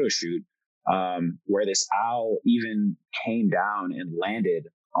photo shoot, where this owl even came down and landed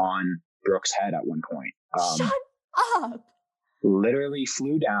on Brooke's head at one point. Shut up. Literally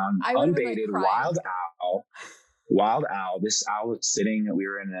flew down, unbaited, wild owl. This owl was sitting, we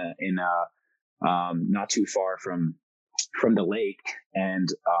were in a not too far from the lake, and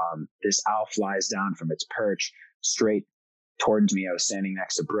this owl flies down from its perch straight towards me. I was standing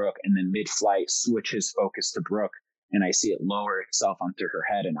next to Brooke, and then mid-flight switches focus to Brooke, and I see it lower itself onto her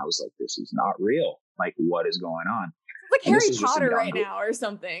head, and I was like, this is not real. Like, what is going on? It's like Harry Potter right now or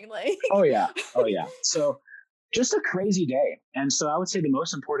something. Like, oh yeah. So just a crazy day. And so I would say the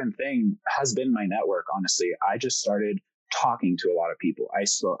most important thing has been my network. Honestly, I just started talking to a lot of people. I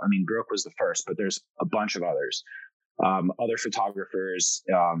mean, Brooke was the first, but there's a bunch of others, other photographers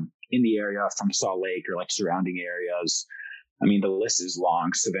in the area from Salt Lake or like surrounding areas. I mean, the list is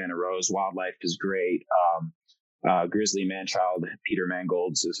long. Savannah Rose Wildlife is great. Grizzly Manchild, Peter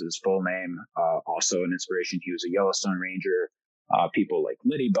Mangold's is his full name. Also an inspiration. He was a Yellowstone ranger. People like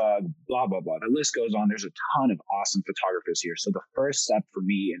Lidybug, blah, blah, blah. The list goes on. There's a ton of awesome photographers here. So the first step for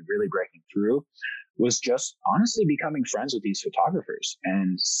me in really breaking through was just honestly becoming friends with these photographers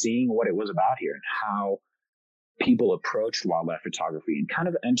and seeing what it was about here and how people approached wildlife photography, and kind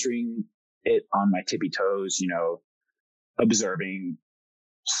of entering it on my tippy toes, you know, observing,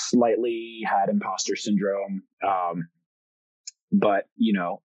 slightly had imposter syndrome, but, you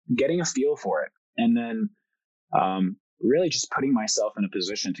know, getting a feel for it. And then really just putting myself in a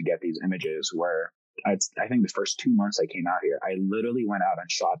position to get these images, where I think the first 2 months I came out here, I literally went out and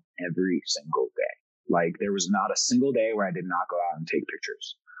shot every single day. Like, there was not a single day where I did not go out and take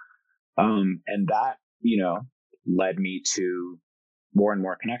pictures. And that, you know, led me to more and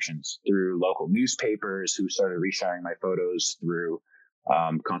more connections through local newspapers who started resharing my photos, through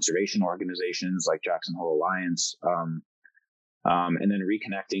conservation organizations like Jackson Hole Alliance, and then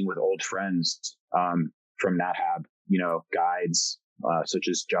reconnecting with old friends from NatHab, you know, guides such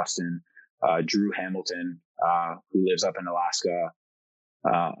as Justin, Drew Hamilton, who lives up in Alaska,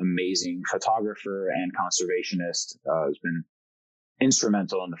 amazing photographer and conservationist, has been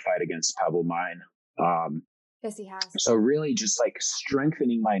instrumental in the fight against Pebble Mine. Yes, he has. So really just like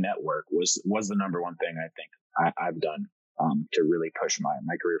strengthening my network was the number one thing I think I've done to really push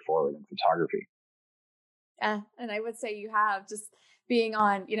my career forward in photography. Yeah. And I would say you have, just being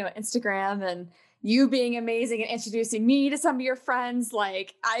on, you know, Instagram, and you being amazing and introducing me to some of your friends.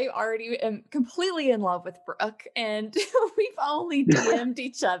 Like, I already am completely in love with Brooke, and we've only DM'd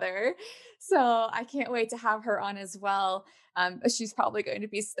each other. So I can't wait to have her on as well. She's probably going to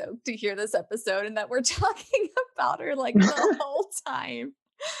be stoked to hear this episode and that we're talking about her like the whole time.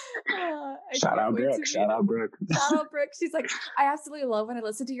 Shout out Brooke. Shout out Brooke. She's like, I absolutely love when I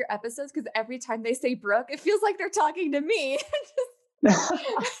listen to your episodes, because every time they say Brooke, it feels like they're talking to me.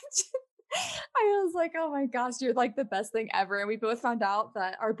 I was like, oh my gosh, you're like the best thing ever. And we both found out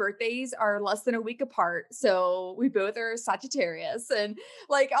that our birthdays are less than a week apart. So we both are Sagittarius and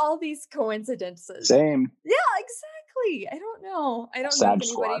like all these coincidences. Same. Yeah, exactly. I don't know. I don't know if Sag anybody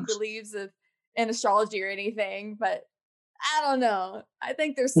slugs. believes in astrology or anything, but I don't know. I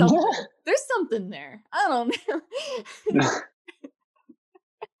think there's something. There's something there. I don't know.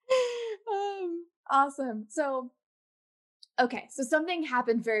 Awesome. So, okay. So something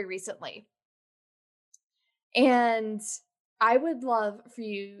happened very recently. And I would love for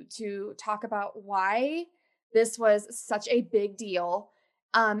you to talk about why this was such a big deal,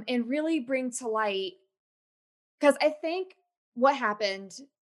 and really bring to light, because I think what happened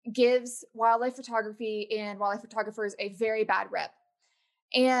gives wildlife photography and wildlife photographers a very bad rep.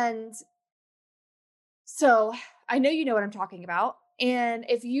 And so I know you know what I'm talking about. And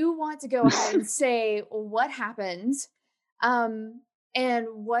if you want to go ahead and say what happened, um, and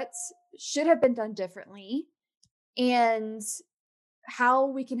what should have been done differently, and how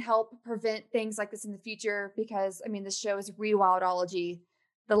we can help prevent things like this in the future, because I mean, this show is rewildology.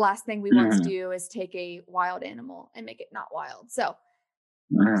 The last thing we want to Mhm. do is take a wild animal and make it not wild. So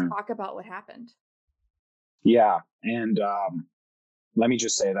let's Mhm. talk about what happened. Yeah. And let me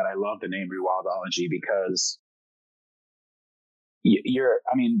just say that I love the name Rewildology because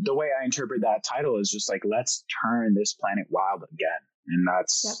I mean, the way I interpret that title is just like, let's turn this planet wild again. And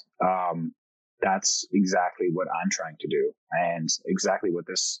Yep. that's exactly what I'm trying to do, and exactly what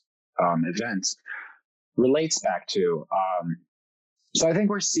this event relates back to. So I think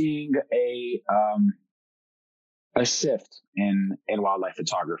we're seeing a shift in wildlife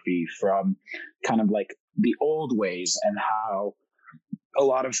photography from kind of like the old ways, and how a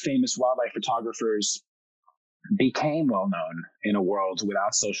lot of famous wildlife photographers became well known in a world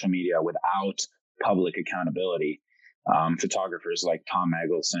without social media, without public accountability. Photographers like Tom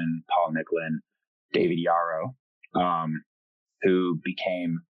Eggleston, Paul Nicklin, David Yarrow, who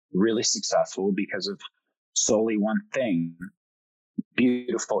became really successful because of solely one thing: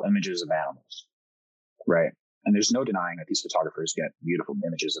 beautiful images of animals, right? And there's no denying that these photographers get beautiful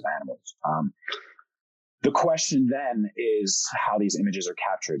images of animals. The question then is how these images are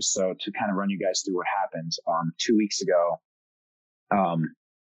captured. So to kind of run you guys through what happened, 2 weeks ago,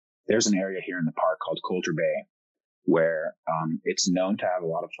 there's an area here in the park called Coulter Bay where it's known to have a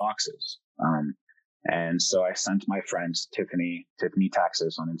lot of foxes. And so I sent my friend Tiffany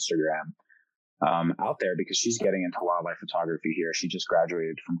Taxis on Instagram out there because she's getting into wildlife photography here. She just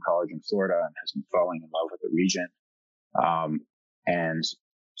graduated from college in Florida and has been falling in love with the region. And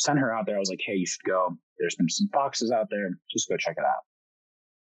sent her out there. I was like, hey, you should go. There's been some foxes out there. Just go check it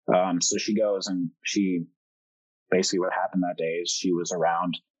out. So she goes, and she basically, what happened that day is she was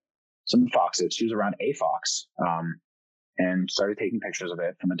around some foxes. She was around a fox, and started taking pictures of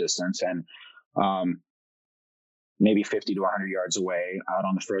it from a distance. And maybe 50 to 100 yards away, out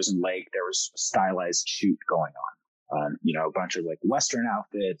on the frozen lake, there was a stylized shoot going on. A bunch of like Western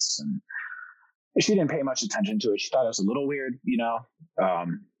outfits, and she didn't pay much attention to it. She thought it was a little weird,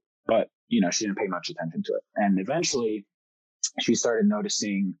 but she didn't pay much attention to it. And eventually, she started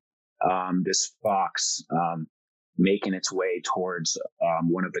noticing this fox making its way towards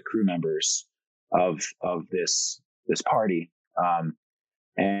one of the crew members of this party.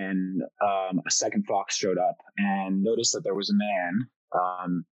 And a second fox showed up and noticed that there was a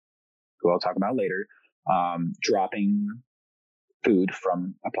man, who I'll talk about later, dropping food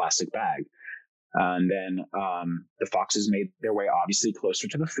from a plastic bag. And then the foxes made their way obviously closer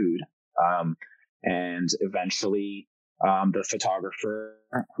to the food. And eventually the photographer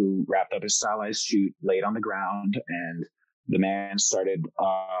who wrapped up his stylized shoot laid on the ground, and the man started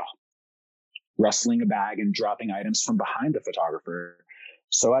rustling a bag and dropping items from behind the photographer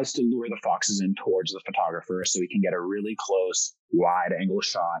so as to lure the foxes in towards the photographer so he can get a really close, wide angle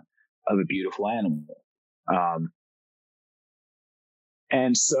shot of a beautiful animal.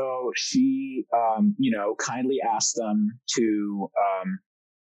 And so she, kindly asked them to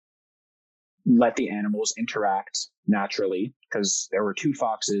let the animals interact naturally, because there were two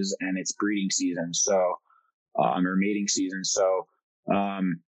foxes and it's breeding season, or mating season. So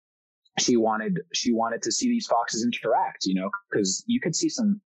she wanted to see these foxes interact, because you could see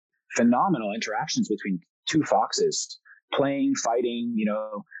some phenomenal interactions between two foxes playing, fighting,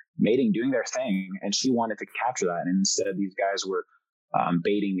 mating, doing their thing. And she wanted to capture that. And instead, these guys were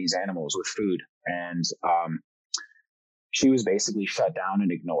baiting these animals with food. And she was basically shut down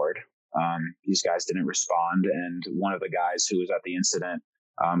and ignored. These guys didn't respond. And one of the guys who was at the incident,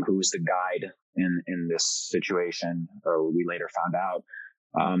 who was the guide in this situation, or we later found out,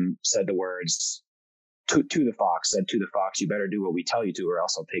 said the words, to the fox, said to the fox, "You better do what we tell you to, or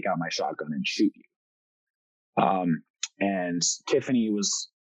else I'll take out my shotgun and shoot you." And Tiffany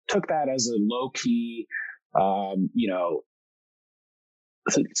took that as a low key,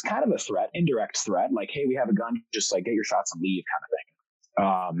 it's kind of a threat, indirect threat, like, "Hey, we have a gun, just like get your shots and leave," kind of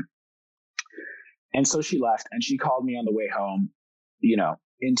thing. And so she left, and she called me on the way home,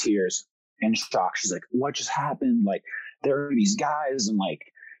 in tears, in shock. She's like, "What just happened? Like, there are these guys, and like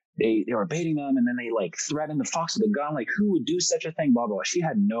they were baiting them, and then they like threatened the fox with a gun. Like, who would do such a thing?" Blah blah blah. She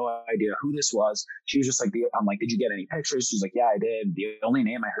had no idea who this was. She was just like, "I'm like, did you get any pictures?" She's like, "Yeah, I did. The only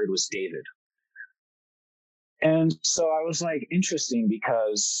name I heard was David." And so I was like, interesting,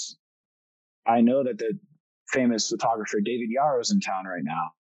 because I know that the famous photographer David Yarrow is in town right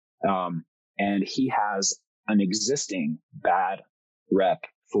now. And he has an existing bad rep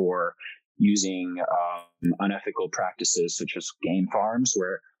for using unethical practices such as game farms,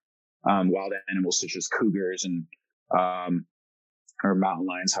 where wild animals such as cougars and or mountain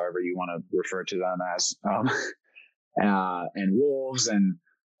lions, however you want to refer to them as, and wolves and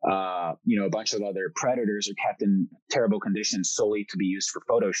a bunch of other predators are kept in terrible conditions solely to be used for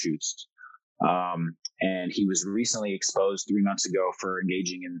photo shoots. And he was recently exposed 3 months ago for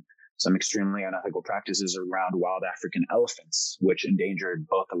engaging in some extremely unethical practices around wild African elephants, which endangered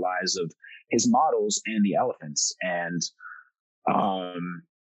both the lives of his models and the elephants. And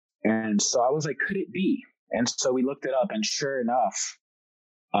so I was like, could it be? And so we looked it up, and sure enough,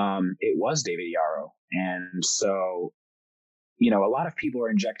 it was David Yarrow. And so, a lot of people are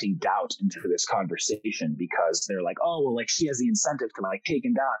injecting doubt into this conversation because they're like, "Oh, well, like, she has the incentive to like take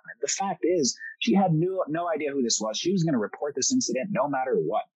him down." And the fact is, she had no idea who this was. She was going to report this incident no matter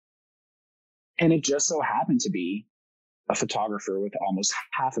what. And it just so happened to be a photographer with almost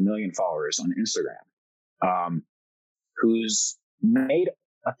 500,000 followers on Instagram, who's made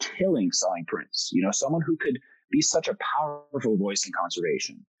a killing selling prints, someone who could be such a powerful voice in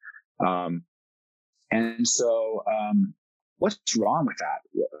conservation. And so, what's wrong with that?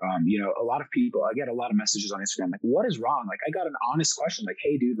 A lot of people, I get a lot of messages on Instagram, like, what is wrong? Like, I got an honest question, like,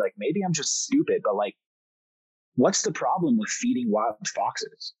 "Hey dude, like, maybe I'm just stupid, but like, what's the problem with feeding wild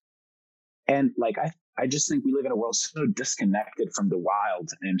foxes?" And like, I just think we live in a world so disconnected from the wild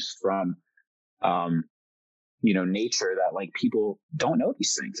and from, nature, that like people don't know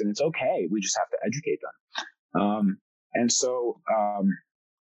these things, and it's okay. We just have to educate them. And so,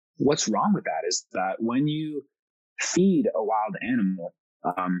 what's wrong with that is that when you feed a wild animal,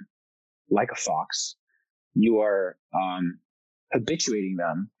 like a fox, you are habituating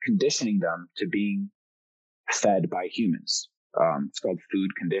them, conditioning them to being fed by humans. It's called food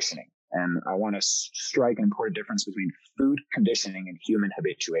conditioning. And I want to strike an important difference between food conditioning and human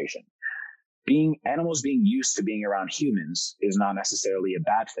habituation. Animals being used to being around humans is not necessarily a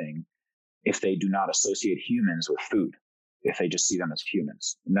bad thing if they do not associate humans with food, if they just see them as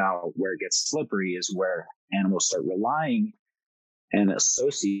humans. Now, where it gets slippery is where animals start relying and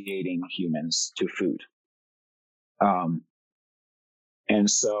associating humans to food. And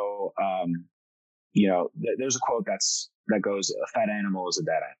so, there's a quote that goes, "A fed animal is a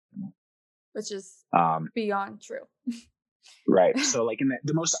dead animal," which is beyond true. Right. So like, in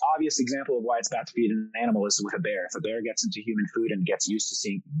the most obvious example of why it's bad to feed an animal is with a bear. If a bear gets into human food and gets used to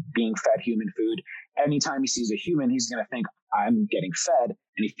being fed human food, anytime he sees a human, he's going to think, "I'm getting fed."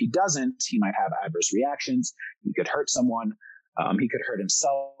 And if he doesn't, he might have adverse reactions. He could hurt someone. He could hurt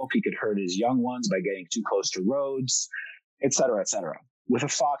himself. He could hurt his young ones by getting too close to roads, et cetera, et cetera. With a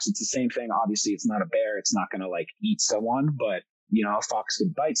fox, it's the same thing. Obviously, it's not a bear. It's not going to like eat someone, but a fox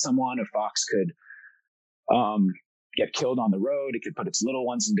could bite someone. A fox could get killed on the road. It could put its little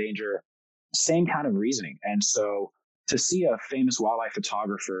ones in danger. Same kind of reasoning. And so to see a famous wildlife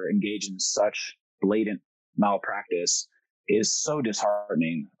photographer engage in such blatant malpractice is so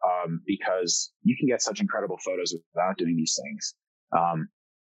disheartening, because you can get such incredible photos without doing these things.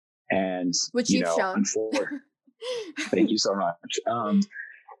 And which you've shown. Thank you so much.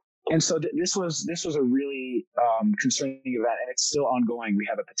 And so this was a really concerning event, and it's still ongoing. We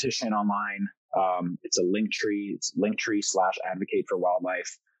have a petition online. It's a Linktree. It's Linktree/Advocate for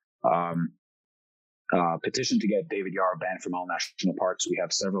Wildlife. Petition to get David Yarrow banned from all national parks. We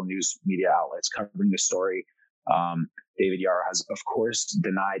have several news media outlets covering the story. David Yarrow has, of course,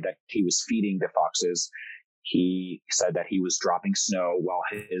 denied that he was feeding the foxes. He said that he was dropping snow, while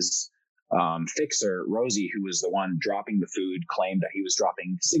his fixer, Rosie, who was the one dropping the food, claimed that he was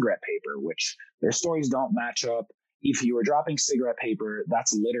dropping cigarette paper, which their stories don't match up. If you were dropping cigarette paper,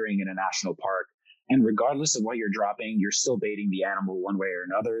 that's littering in a national park. And regardless of what you're dropping, you're still baiting the animal one way or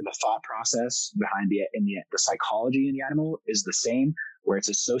another. The thought process behind the psychology in the animal is the same, where it's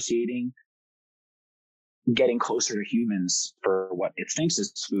associating getting closer to humans for what it thinks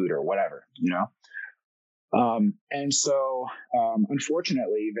is food or whatever, And so,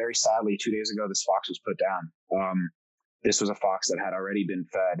 unfortunately, very sadly, 2 days ago, this fox was put down. This was a fox that had already been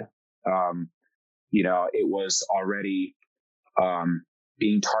fed. It was already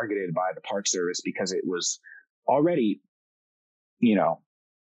being targeted by the Park Service because it was already,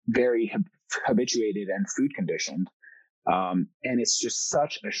 very habituated and food conditioned. And it's just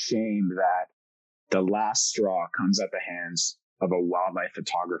such a shame that the last straw comes at the hands of a wildlife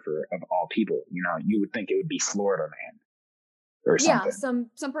photographer of all people. You would think it would be Florida Man or something. Yeah,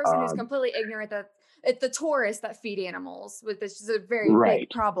 some person who's completely ignorant that it's the tourists that feed animals, which is a very big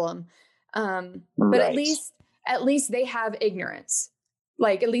problem. But at least they have ignorance.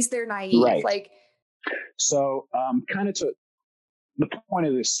 Like, at least they're naive. Right. Like, so kind of to the point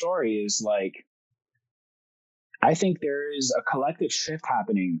of this story is like, I think there is a collective shift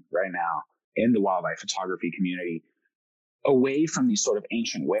happening right now in the wildlife photography community away from these sort of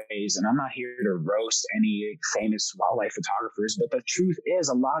ancient ways. And I'm not here to roast any famous wildlife photographers, but the truth is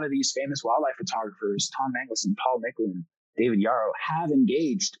a lot of these famous wildlife photographers, Tom Mangelson, Paul Nicklin, David Yarrow, have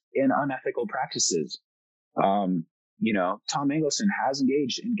engaged in unethical practices. Tom Mangelson has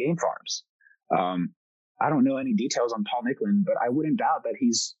engaged in game farms. I don't know any details on Paul Nicklin, but I wouldn't doubt that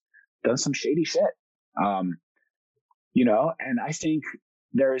he's done some shady shit. And I think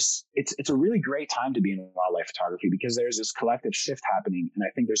it's a really great time to be in wildlife photography because there's this collective shift happening. And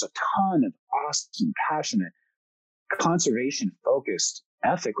I think there's a ton of awesome, passionate, conservation focused,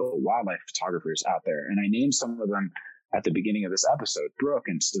 ethical wildlife photographers out there. And I named some of them at the beginning of this episode, Brooke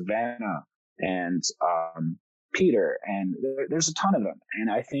and Savannah and Peter, and there's a ton of them. And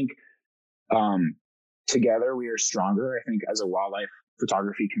I think together we are stronger. I think as a wildlife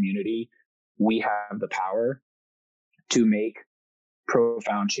photography community, we have the power to make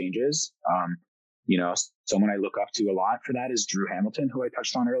profound changes. Someone I look up to a lot for that is Drew Hamilton, who I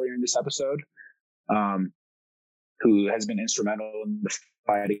touched on earlier in this episode, who has been instrumental in the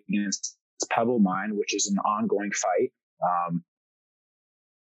fight against Pebble Mine, which is an ongoing fight.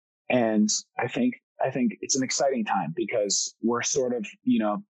 And I think it's an exciting time because we're sort of,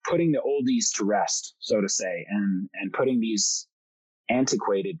 putting the oldies to rest, so to say, and putting these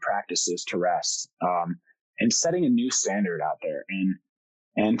antiquated practices to rest, and setting a new standard out there.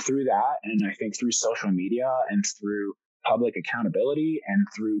 And through that, and I think through social media and through public accountability and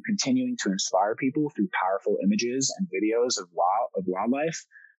through continuing to inspire people through powerful images and videos of wildlife,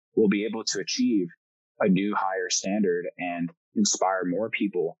 we'll be able to achieve a new higher standard and inspire more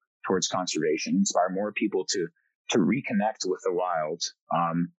people towards conservation, inspire more people to reconnect with the wild,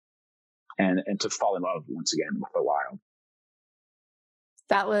 and to fall in love once again with the wild.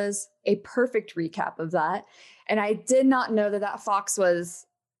 That was a perfect recap of that. And I did not know that fox was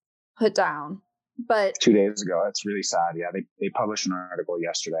put down, but 2 days ago. That's really sad. Yeah. They published an article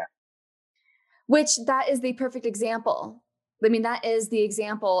yesterday. Which that is the perfect example. I mean, that is the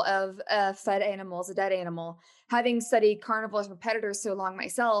example of a fed animal, a dead animal. Having studied carnivores and predators so long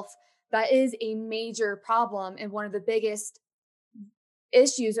myself, that is a major problem. And one of the biggest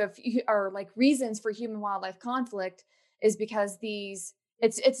issues or like reasons for human wildlife conflict is because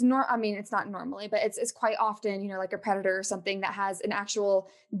it's not normally, but it's quite often, like a predator or something that has an actual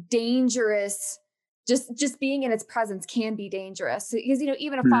dangerous, just being in its presence can be dangerous. Because,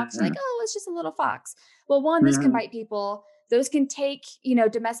 even a fox, you're like, oh, it's just a little fox. Well, one, those can bite people. Those can take,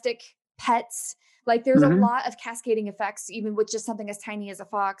 domestic pets. Like there's a lot of cascading effects, even with just something as tiny as a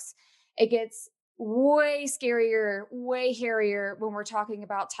fox. It gets way scarier, way hairier when we're talking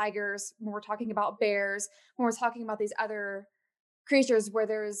about tigers, when we're talking about bears, when we're talking about these other creatures where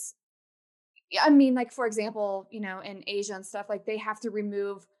there's, like, for example, in Asia and stuff, like they have to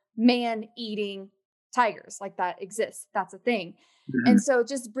remove man-eating tigers. Like that exists. That's a thing. And so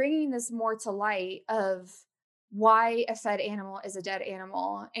just bringing this more to light of why a fed animal is a dead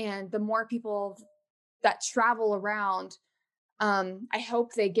animal, and the more people that travel around, I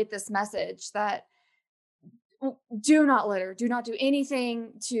hope they get this message that do not litter, do not do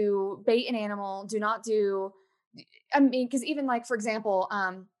anything to bait an animal, do not do, because even like, for example,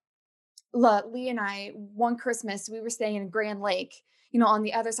 Lee and I, one Christmas, we were staying in Grand Lake, on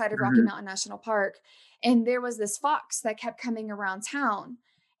the other side of Rocky Mountain National Park. And there was this fox that kept coming around town.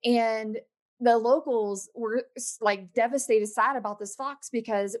 And the locals were like devastated, sad about this fox,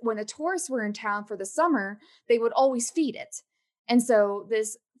 because when the tourists were in town for the summer, they would always feed it. And so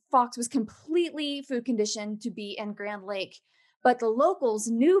this fox was completely food conditioned to be in Grand Lake, but the locals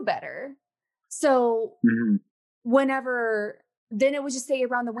knew better. So whenever, then it would just stay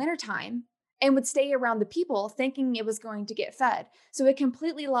around the wintertime. and would stay around the people thinking it was going to get fed. So it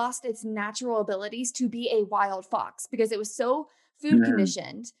completely lost its natural abilities to be a wild fox because it was so food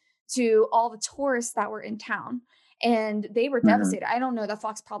conditioned to all the tourists that were in town. And they were devastated. I don't know, the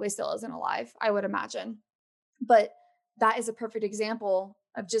fox probably still isn't alive, I would imagine. But that is a perfect example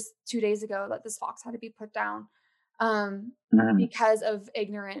of just 2 days ago that this fox had to be put down because of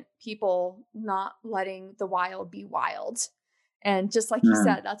ignorant people not letting the wild be wild. And just like you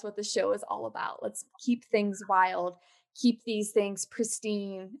said, that's what the show is all about. Let's keep things wild, keep these things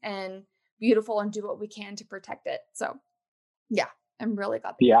pristine and beautiful, and do what we can to protect it. So yeah, I'm really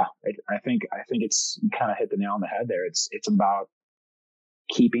glad. Yeah, I think it's, you kind of hit the nail on the head there. It's about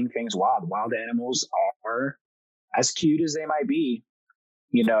keeping things wild. Wild animals are, as cute as they might be,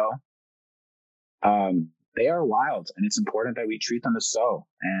 you know, they are wild, and it's important that we treat them as so,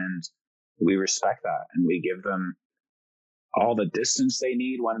 and we respect that, and we give them all the distance they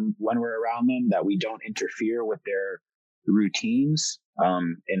need when we're around them, that we don't interfere with their routines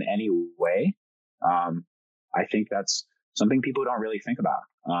in any way. I think that's something people don't really think about.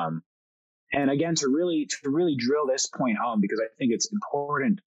 And again, to really drill this point home, because I think it's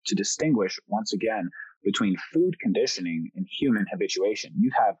important to distinguish once again between food conditioning and human habituation.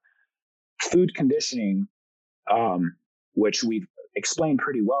 You have food conditioning, which we've explained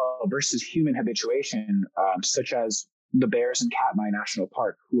pretty well, versus human habituation, such as the bears in Katmai National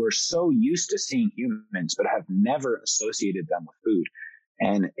Park, who are so used to seeing humans but have never associated them with food.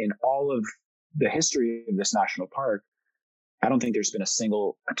 And in all of the history of this national park, I don't think there's been a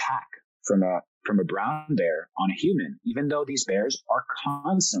single attack from a brown bear on a human, even though these bears are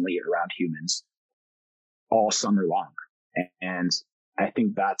constantly around humans all summer long. And I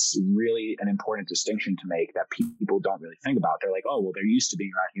think that's really an important distinction to make that people don't really think about. They're like, oh, well, they're used to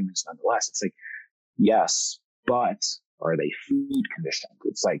being around humans nonetheless. It's like, yes, but are they food conditioned?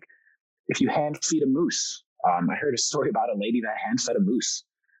 It's like, if you hand feed a moose, I heard a story about a lady that hand fed a moose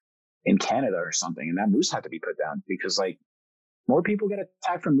in Canada or something, and that moose had to be put down because, like, more people get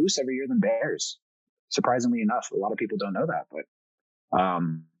attacked from moose every year than bears. Surprisingly enough, a lot of people don't know that, but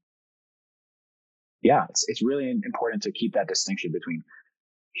yeah, it's really important to keep that distinction between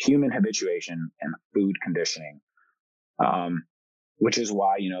human habituation and food conditioning, which is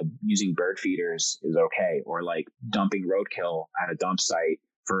why, using bird feeders is okay, or like dumping roadkill at a dump site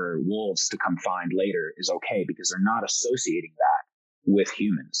for wolves to come find later is okay, because they're not associating that with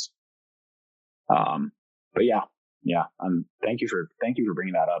humans. But yeah. Thank you for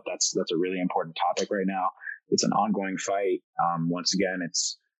bringing that up. That's a really important topic right now. It's an ongoing fight. Once again,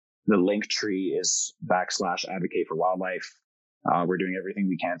 it's the link tree is /advocate for wildlife. We're doing everything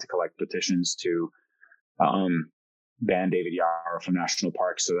we can to collect petitions to ban David Yarrow from national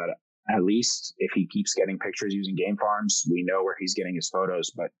parks, so that at least if he keeps getting pictures using game farms, we know where he's getting his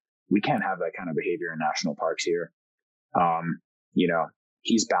photos. But we can't have that kind of behavior in national parks here.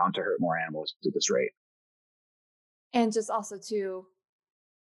 He's bound to hurt more animals at this rate. And just also to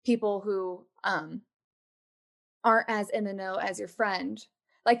people who aren't as in the know as your friend,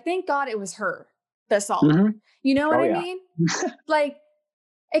 like, thank God it was her that saw it. You know what I mean? Like,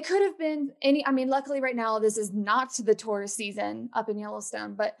 it could have been luckily right now, this is not the tourist season up in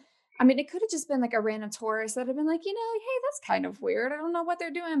Yellowstone, but I mean, it could have just been like a random tourist that had been like, hey, that's kind of weird. I don't know what they're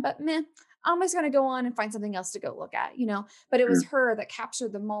doing, but meh, I'm just going to go on and find something else to go look at, but it was her that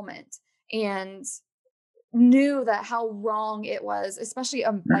captured the moment and knew that how wrong it was, especially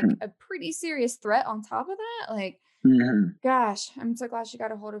like a pretty serious threat on top of that. Like, gosh, I'm so glad she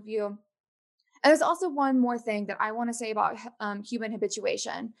got a hold of you. And there's also one more thing that I want to say about human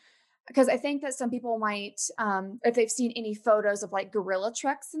habituation, because I think that some people might, if they've seen any photos of like gorilla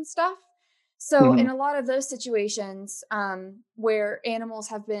treks and stuff. So in a lot of those situations where animals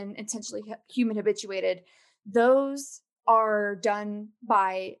have been intentionally human habituated, those are done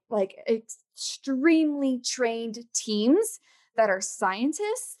by like extremely trained teams that are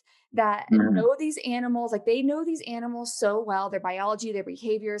scientists that know these animals. Like, they know these animals so well, their biology, their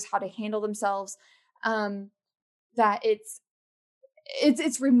behaviors, how to handle themselves, that it's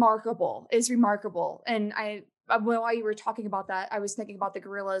remarkable. It's remarkable. And while you were talking about that, I was thinking about the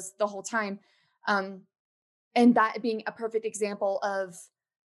gorillas the whole time. And that being a perfect example of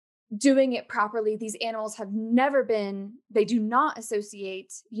doing it properly. These animals have never been, they do not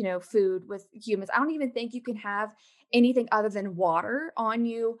associate, food with humans. I don't even think you can have anything other than water on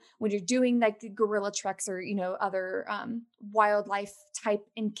you when you're doing like the gorilla treks or, other wildlife type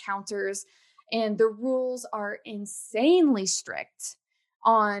encounters. And the rules are insanely strict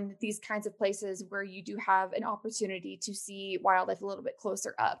on these kinds of places where you do have an opportunity to see wildlife a little bit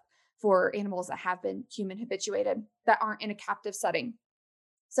closer up for animals that have been human habituated, that aren't in a captive setting.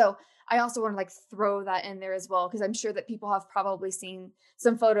 So I also want to like throw that in there as well, because I'm sure that people have probably seen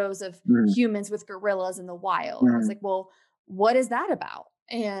some photos of humans with gorillas in the wild. I was like, well, what is that about?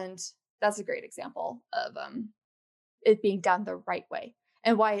 And that's a great example of it being done the right way,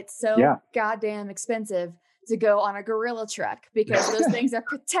 and why it's so goddamn expensive to go on a gorilla trek, because those things are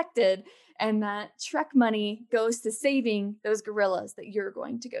protected, and that trek money goes to saving those gorillas that you're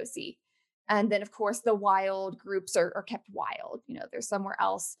going to go see. And then, of course, the wild groups are kept wild. You know, there's somewhere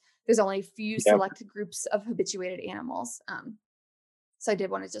else. There's only a few selected groups of habituated animals. So I did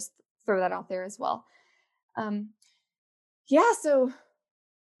want to just throw that out there as well. Yeah. So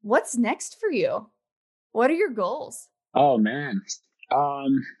what's next for you? What are your goals? Oh, man.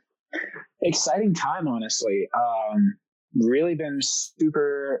 Exciting time, honestly. Really been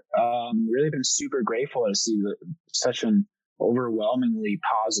super grateful to see such an overwhelmingly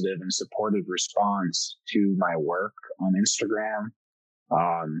positive and supportive response to my work on Instagram.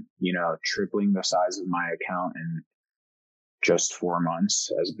 You know, tripling the size of my account in just 4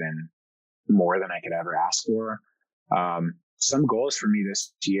 months has been more than I could ever ask for. Some goals for me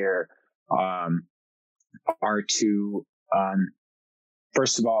this year are to,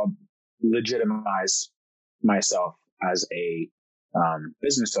 first of all, legitimize myself as a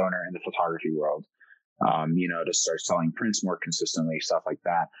business owner in the photography world. You know, to start selling prints more consistently, stuff like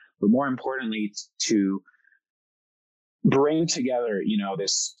that. But more importantly, to bring together, you know,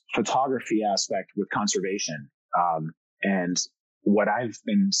 this photography aspect with conservation. And what I've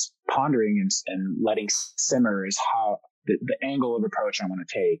been pondering and letting simmer is how the angle of approach I want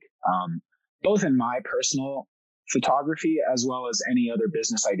to take, both in my personal photography as well as any other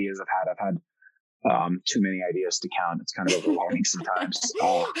business ideas I've had too many ideas to count. It's kind of overwhelming sometimes.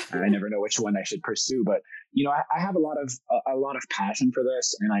 And I never know which one I should pursue, but you know, I have a lot of passion for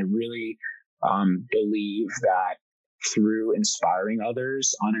this. And I really, believe that through inspiring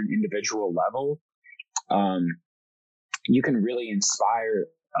others on an individual level, you can really inspire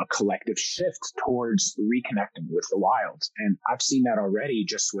a collective shift towards reconnecting with the wild. And I've seen that already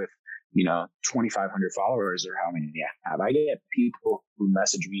just with, you know, 2,500 followers or how many I have. I get people who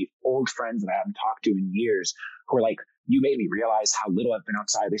message me, old friends that I haven't talked to in years, who are like, you made me realize how little I've been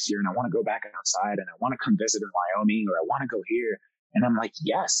outside this year, and I want to go back outside, and I want to come visit in Wyoming, or I want to go here. And I'm like,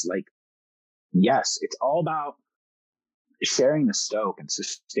 yes, it's all about sharing the stoke and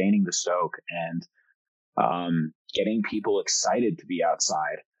sustaining the stoke and getting people excited to be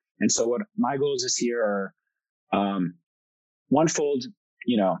outside. And so what my goals this year are onefold,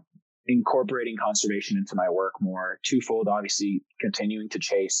 you know, incorporating conservation into my work more. Twofold, obviously, continuing to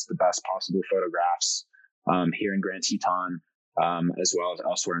chase the best possible photographs here in Grand Teton, as well as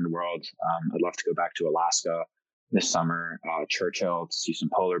elsewhere in the world. I'd love to go back to Alaska this summer, Churchill, to see some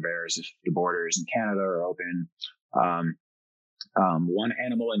polar bears if the borders in Canada are open. One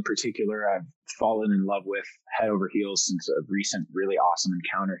animal in particular I've fallen in love with head over heels since a recent really awesome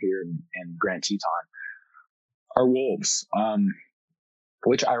encounter here in Grand Teton are wolves.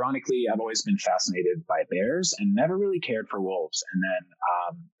 Which ironically, I've always been fascinated by bears and never really cared for wolves. And then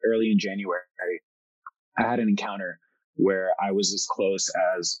early in January, I had an encounter where I was as close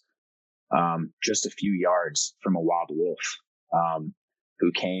as just a few yards from a wild wolf,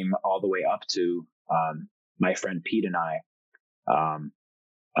 who came all the way up to my friend Pete and I,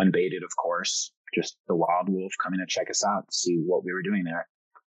 unbaited, of course, just the wild wolf coming to check us out to see what we were doing there.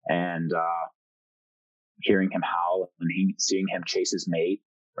 And hearing him howl and seeing him chase his mate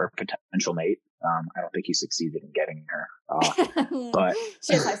or potential mate. I don't think he succeeded in getting her, but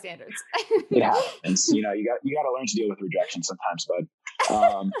she has high standards. It happens. You know, you got to learn to deal with rejection sometimes, bud.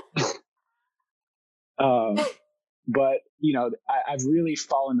 But you know, I've really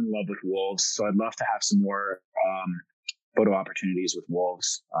fallen in love with wolves, so I'd love to have some more photo opportunities with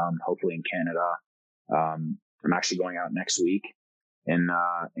wolves. Hopefully in Canada. I'm actually going out next week in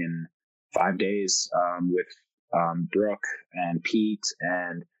 5 days with Brooke and Pete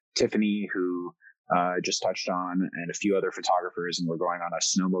and Tiffany, who just touched on, and a few other photographers, and we're going on a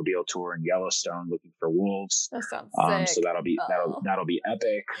snowmobile tour in Yellowstone looking for wolves. That sounds sick. So that'll be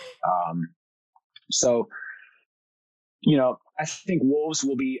epic. So, you know, I think wolves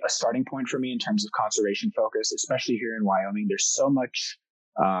will be a starting point for me in terms of conservation focus, especially here in Wyoming. There's so much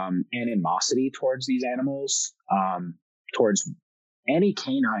animosity towards these animals, towards any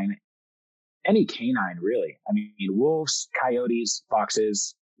canine, really. I mean, wolves, coyotes,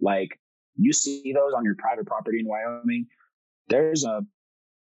 foxes, like you see those on your private property in Wyoming, there's a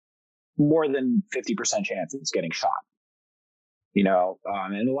more than 50% chance it's getting shot. You know,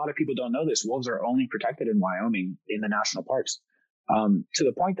 and a lot of people don't know this. Wolves are only protected in Wyoming in the national parks, to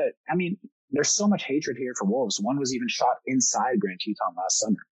the point that, I mean, there's so much hatred here for wolves. One was even shot inside Grand Teton last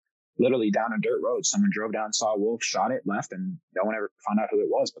summer. literally down a dirt road. Someone drove down, saw a wolf, shot it, left, and no one ever found out who it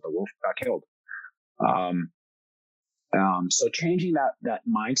was, but the wolf got killed. So changing that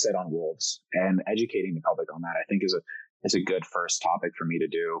mindset on wolves and educating the public on that, I think is a good first topic for me to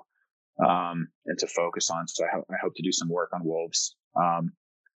do, and to focus on. So I hope to do some work on wolves.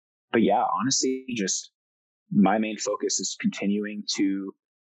 But yeah, honestly, just my main focus is continuing to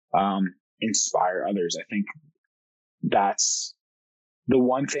inspire others. I think that's the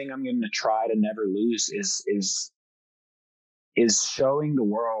one thing I'm going to try to never lose is showing the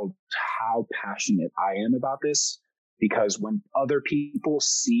world how passionate I am about this. Because when other people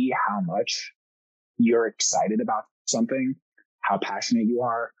see how much you're excited about something, how passionate you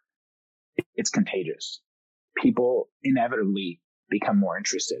are, it's contagious. People inevitably become more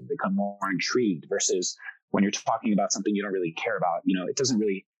interested, become more intrigued, versus when you're talking about something you don't really care about, it doesn't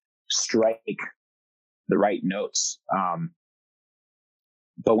really strike the right notes.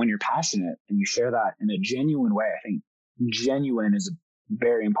 But when you're passionate and you share that in a genuine way, I think genuine is a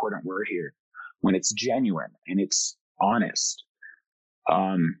very important word here. When it's genuine and it's honest,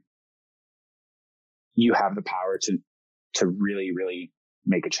 you have the power to really, really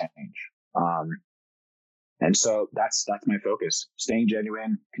make a change. And so that's my focus: staying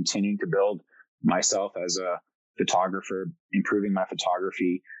genuine, continuing to build myself as a photographer, improving my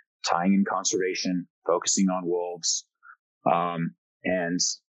photography, tying in conservation, focusing on wolves, and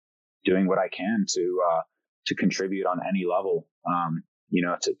doing what I can to contribute on any level,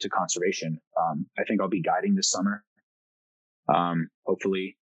 to conservation. I think I'll be guiding this summer.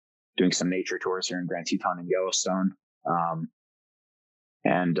 Hopefully doing some nature tours here in Grand Teton and Yellowstone.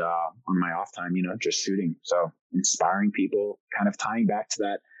 And on my off time, just shooting. So inspiring people, kind of tying back to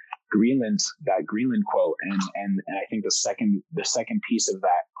that Greenland quote. And I think the second piece of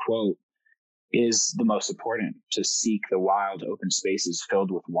that quote is the most important: to seek the wild open spaces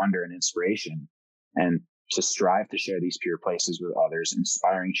filled with wonder and inspiration, and to strive to share these pure places with others,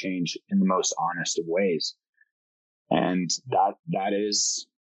 inspiring change in the most honest of ways. And that is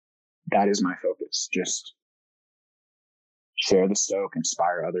my focus. Just share the stoke,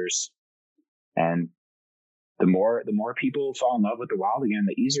 inspire others. And the more people fall in love with the wild again,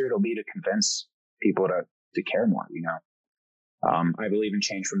 the easier it'll be to convince people to care more, I believe in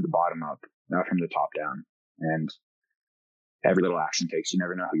change from the bottom up, not from the top down. And every little action takes. You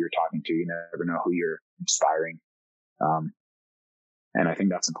never know who you're talking to. You never know who you're inspiring. And I think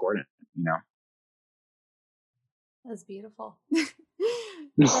that's important, That's beautiful.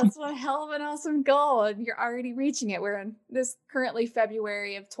 That's one hell of an awesome goal. And you're already reaching it. We're in this currently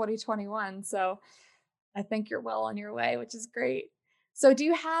February of 2021. So I think you're well on your way, which is great. So do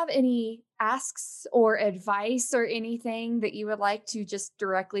you have any asks or advice or anything that you would like to just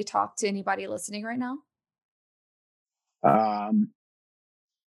directly talk to anybody listening right now?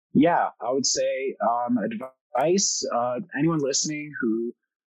 Yeah, I would say advice, anyone listening who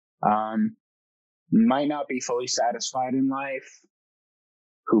might not be fully satisfied in life,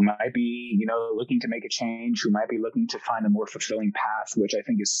 who might be, looking to make a change, who might be looking to find a more fulfilling path, which I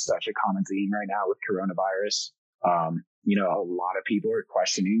think is such a common theme right now with coronavirus. A lot of people are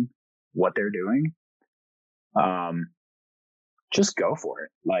questioning what they're doing. Just go for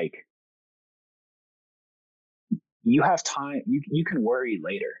it. Like, you have time. You can worry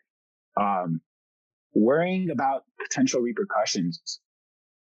later. Worrying about potential repercussions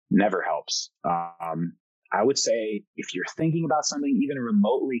never helps. I would say if you're thinking about something, even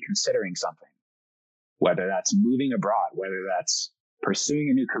remotely considering something, whether that's moving abroad, whether that's pursuing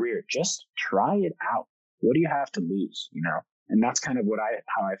a new career, just try it out. What do you have to lose? And that's kind of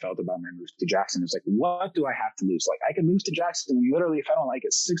how I felt about my move to Jackson. It's like, what do I have to lose? Like, I could move to Jackson and literally, if I don't like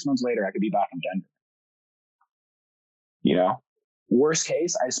it, 6 months later, I could be back in Denver. Worst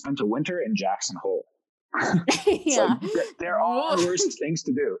case, I spent a winter in Jackson Hole. Yeah. There are worse things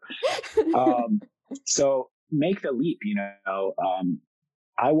to do. So make the leap.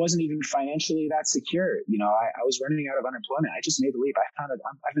 I wasn't even financially that secure. I was running out of unemployment. I just made the leap. I've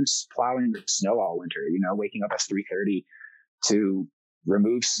been plowing the snow all winter, waking up at 3:30 to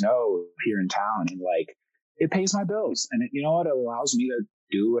remove snow here in town. And it pays my bills. And it allows me to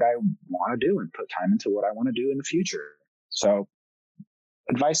do what I want to do and put time into what I want to do in the future. So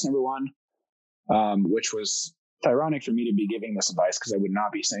advice number one, which was ironic for me to be giving this advice because I would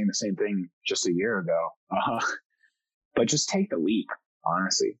not be saying the same thing just a year ago. But just take the leap.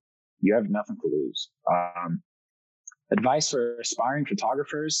 Honestly, you have nothing to lose. Advice for aspiring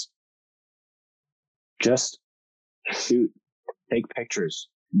photographers: just shoot, take pictures,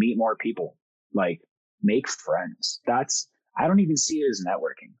 meet more people, make friends. I don't even see it as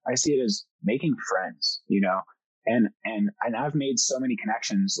networking. I see it as making friends, and I've made so many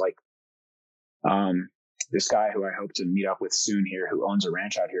connections, this guy who I hope to meet up with soon here, who owns a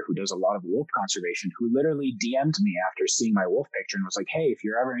ranch out here, who does a lot of wolf conservation, who literally DM'd me after seeing my wolf picture and was like, hey, if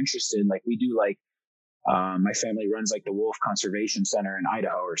you're ever interested, like we do like, my family runs like the Wolf Conservation Center in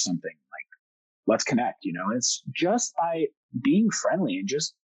Idaho or something. Like, let's connect, you know. It's just by being friendly and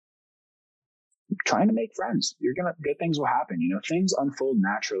just trying to make friends, good things will happen. You know, things unfold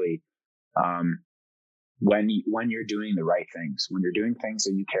naturally when you're doing the right things, when you're doing things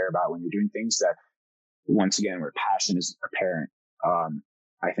that you care about, when you're doing things that, once again, where passion is apparent.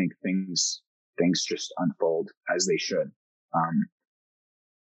 I think things just unfold as they should.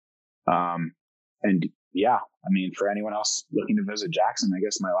 And yeah, I mean, for anyone else looking to visit Jackson, I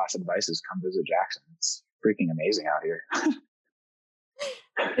guess my last advice is come visit Jackson. It's freaking amazing out here.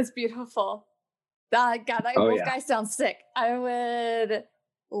 It's beautiful. That wolf guy sounds sick. I would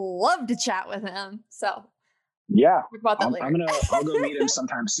love to chat with him. So yeah, talk about that later. I'll go meet him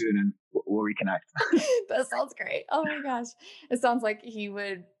sometime soon and we'll reconnect. That sounds great. Oh my gosh. It sounds like he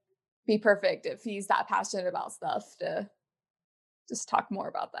would be perfect if he's that passionate about stuff to just talk more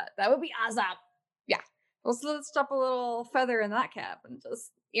about that. That would be awesome. Yeah. Well, so let's drop a little feather in that cap and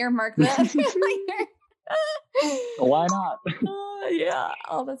just earmark that. Why not? Yeah.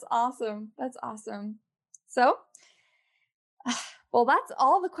 Oh, that's awesome. That's awesome. So, well, that's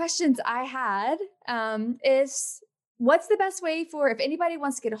all the questions I had. Is what's the best way if anybody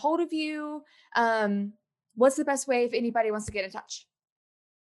wants to get a hold of you? What's the best way if anybody wants to get in touch?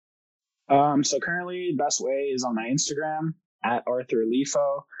 So currently, best way is on my Instagram at Arthur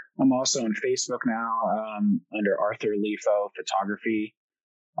Lefo. I'm also on Facebook now under Arthur Lefo Photography.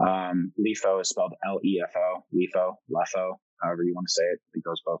 Lefo is spelled Lefo, Lefo, however you want to say it. It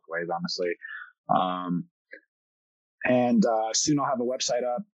goes both ways, honestly. And soon I'll have a website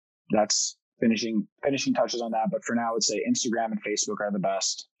up. That's finishing touches on that. But for now, I would say Instagram and Facebook are the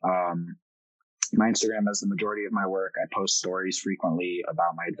best. My Instagram has the majority of my work. I post stories frequently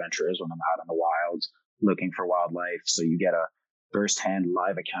about my adventures when I'm out in the wild looking for wildlife. So you get a firsthand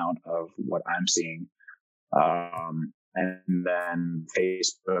live account of what I'm seeing. And then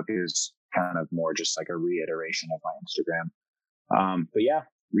Facebook is kind of more just like a reiteration of my Instagram. But yeah,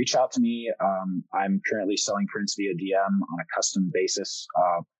 reach out to me. I'm currently selling prints via DM on a custom basis.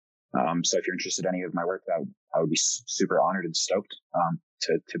 So if you're interested in any of my work, I would be super honored and stoked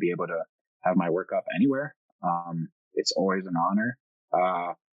to be able to have my work up anywhere. It's always an honor.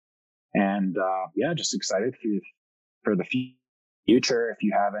 And yeah, just excited for the future. If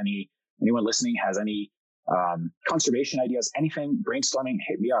you have anyone listening has any conservation ideas, anything, brainstorming,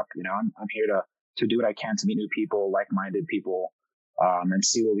 hit me up. You know, I'm here to do what I can to meet new people, like-minded people, and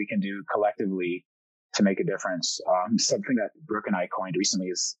see what we can do collectively to make a difference. Something that Brooke and I coined recently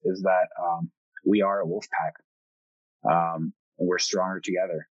is that we are a wolf pack. And we're stronger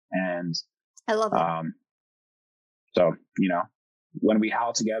together. And I love it. So, you know, when we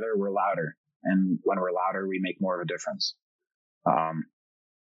howl together, we're louder. And when we're louder, we make more of a difference.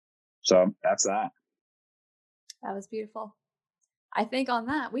 So that's that. That was beautiful. I think on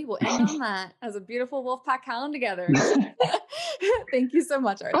that, we will end on that as a beautiful Wolfpack howling together. Thank you so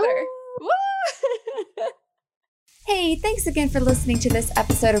much, Arthur. Hey, thanks again for listening to this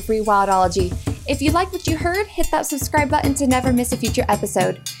episode of Rewildology. If you like what you heard, hit that subscribe button to never miss a future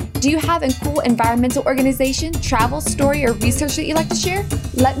episode. Do you have a cool environmental organization, travel, story, or research that you'd like to share?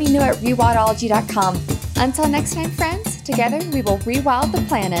 Let me know at rewildology.com. Until next time, friends, together we will rewild the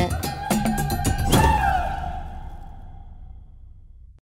planet.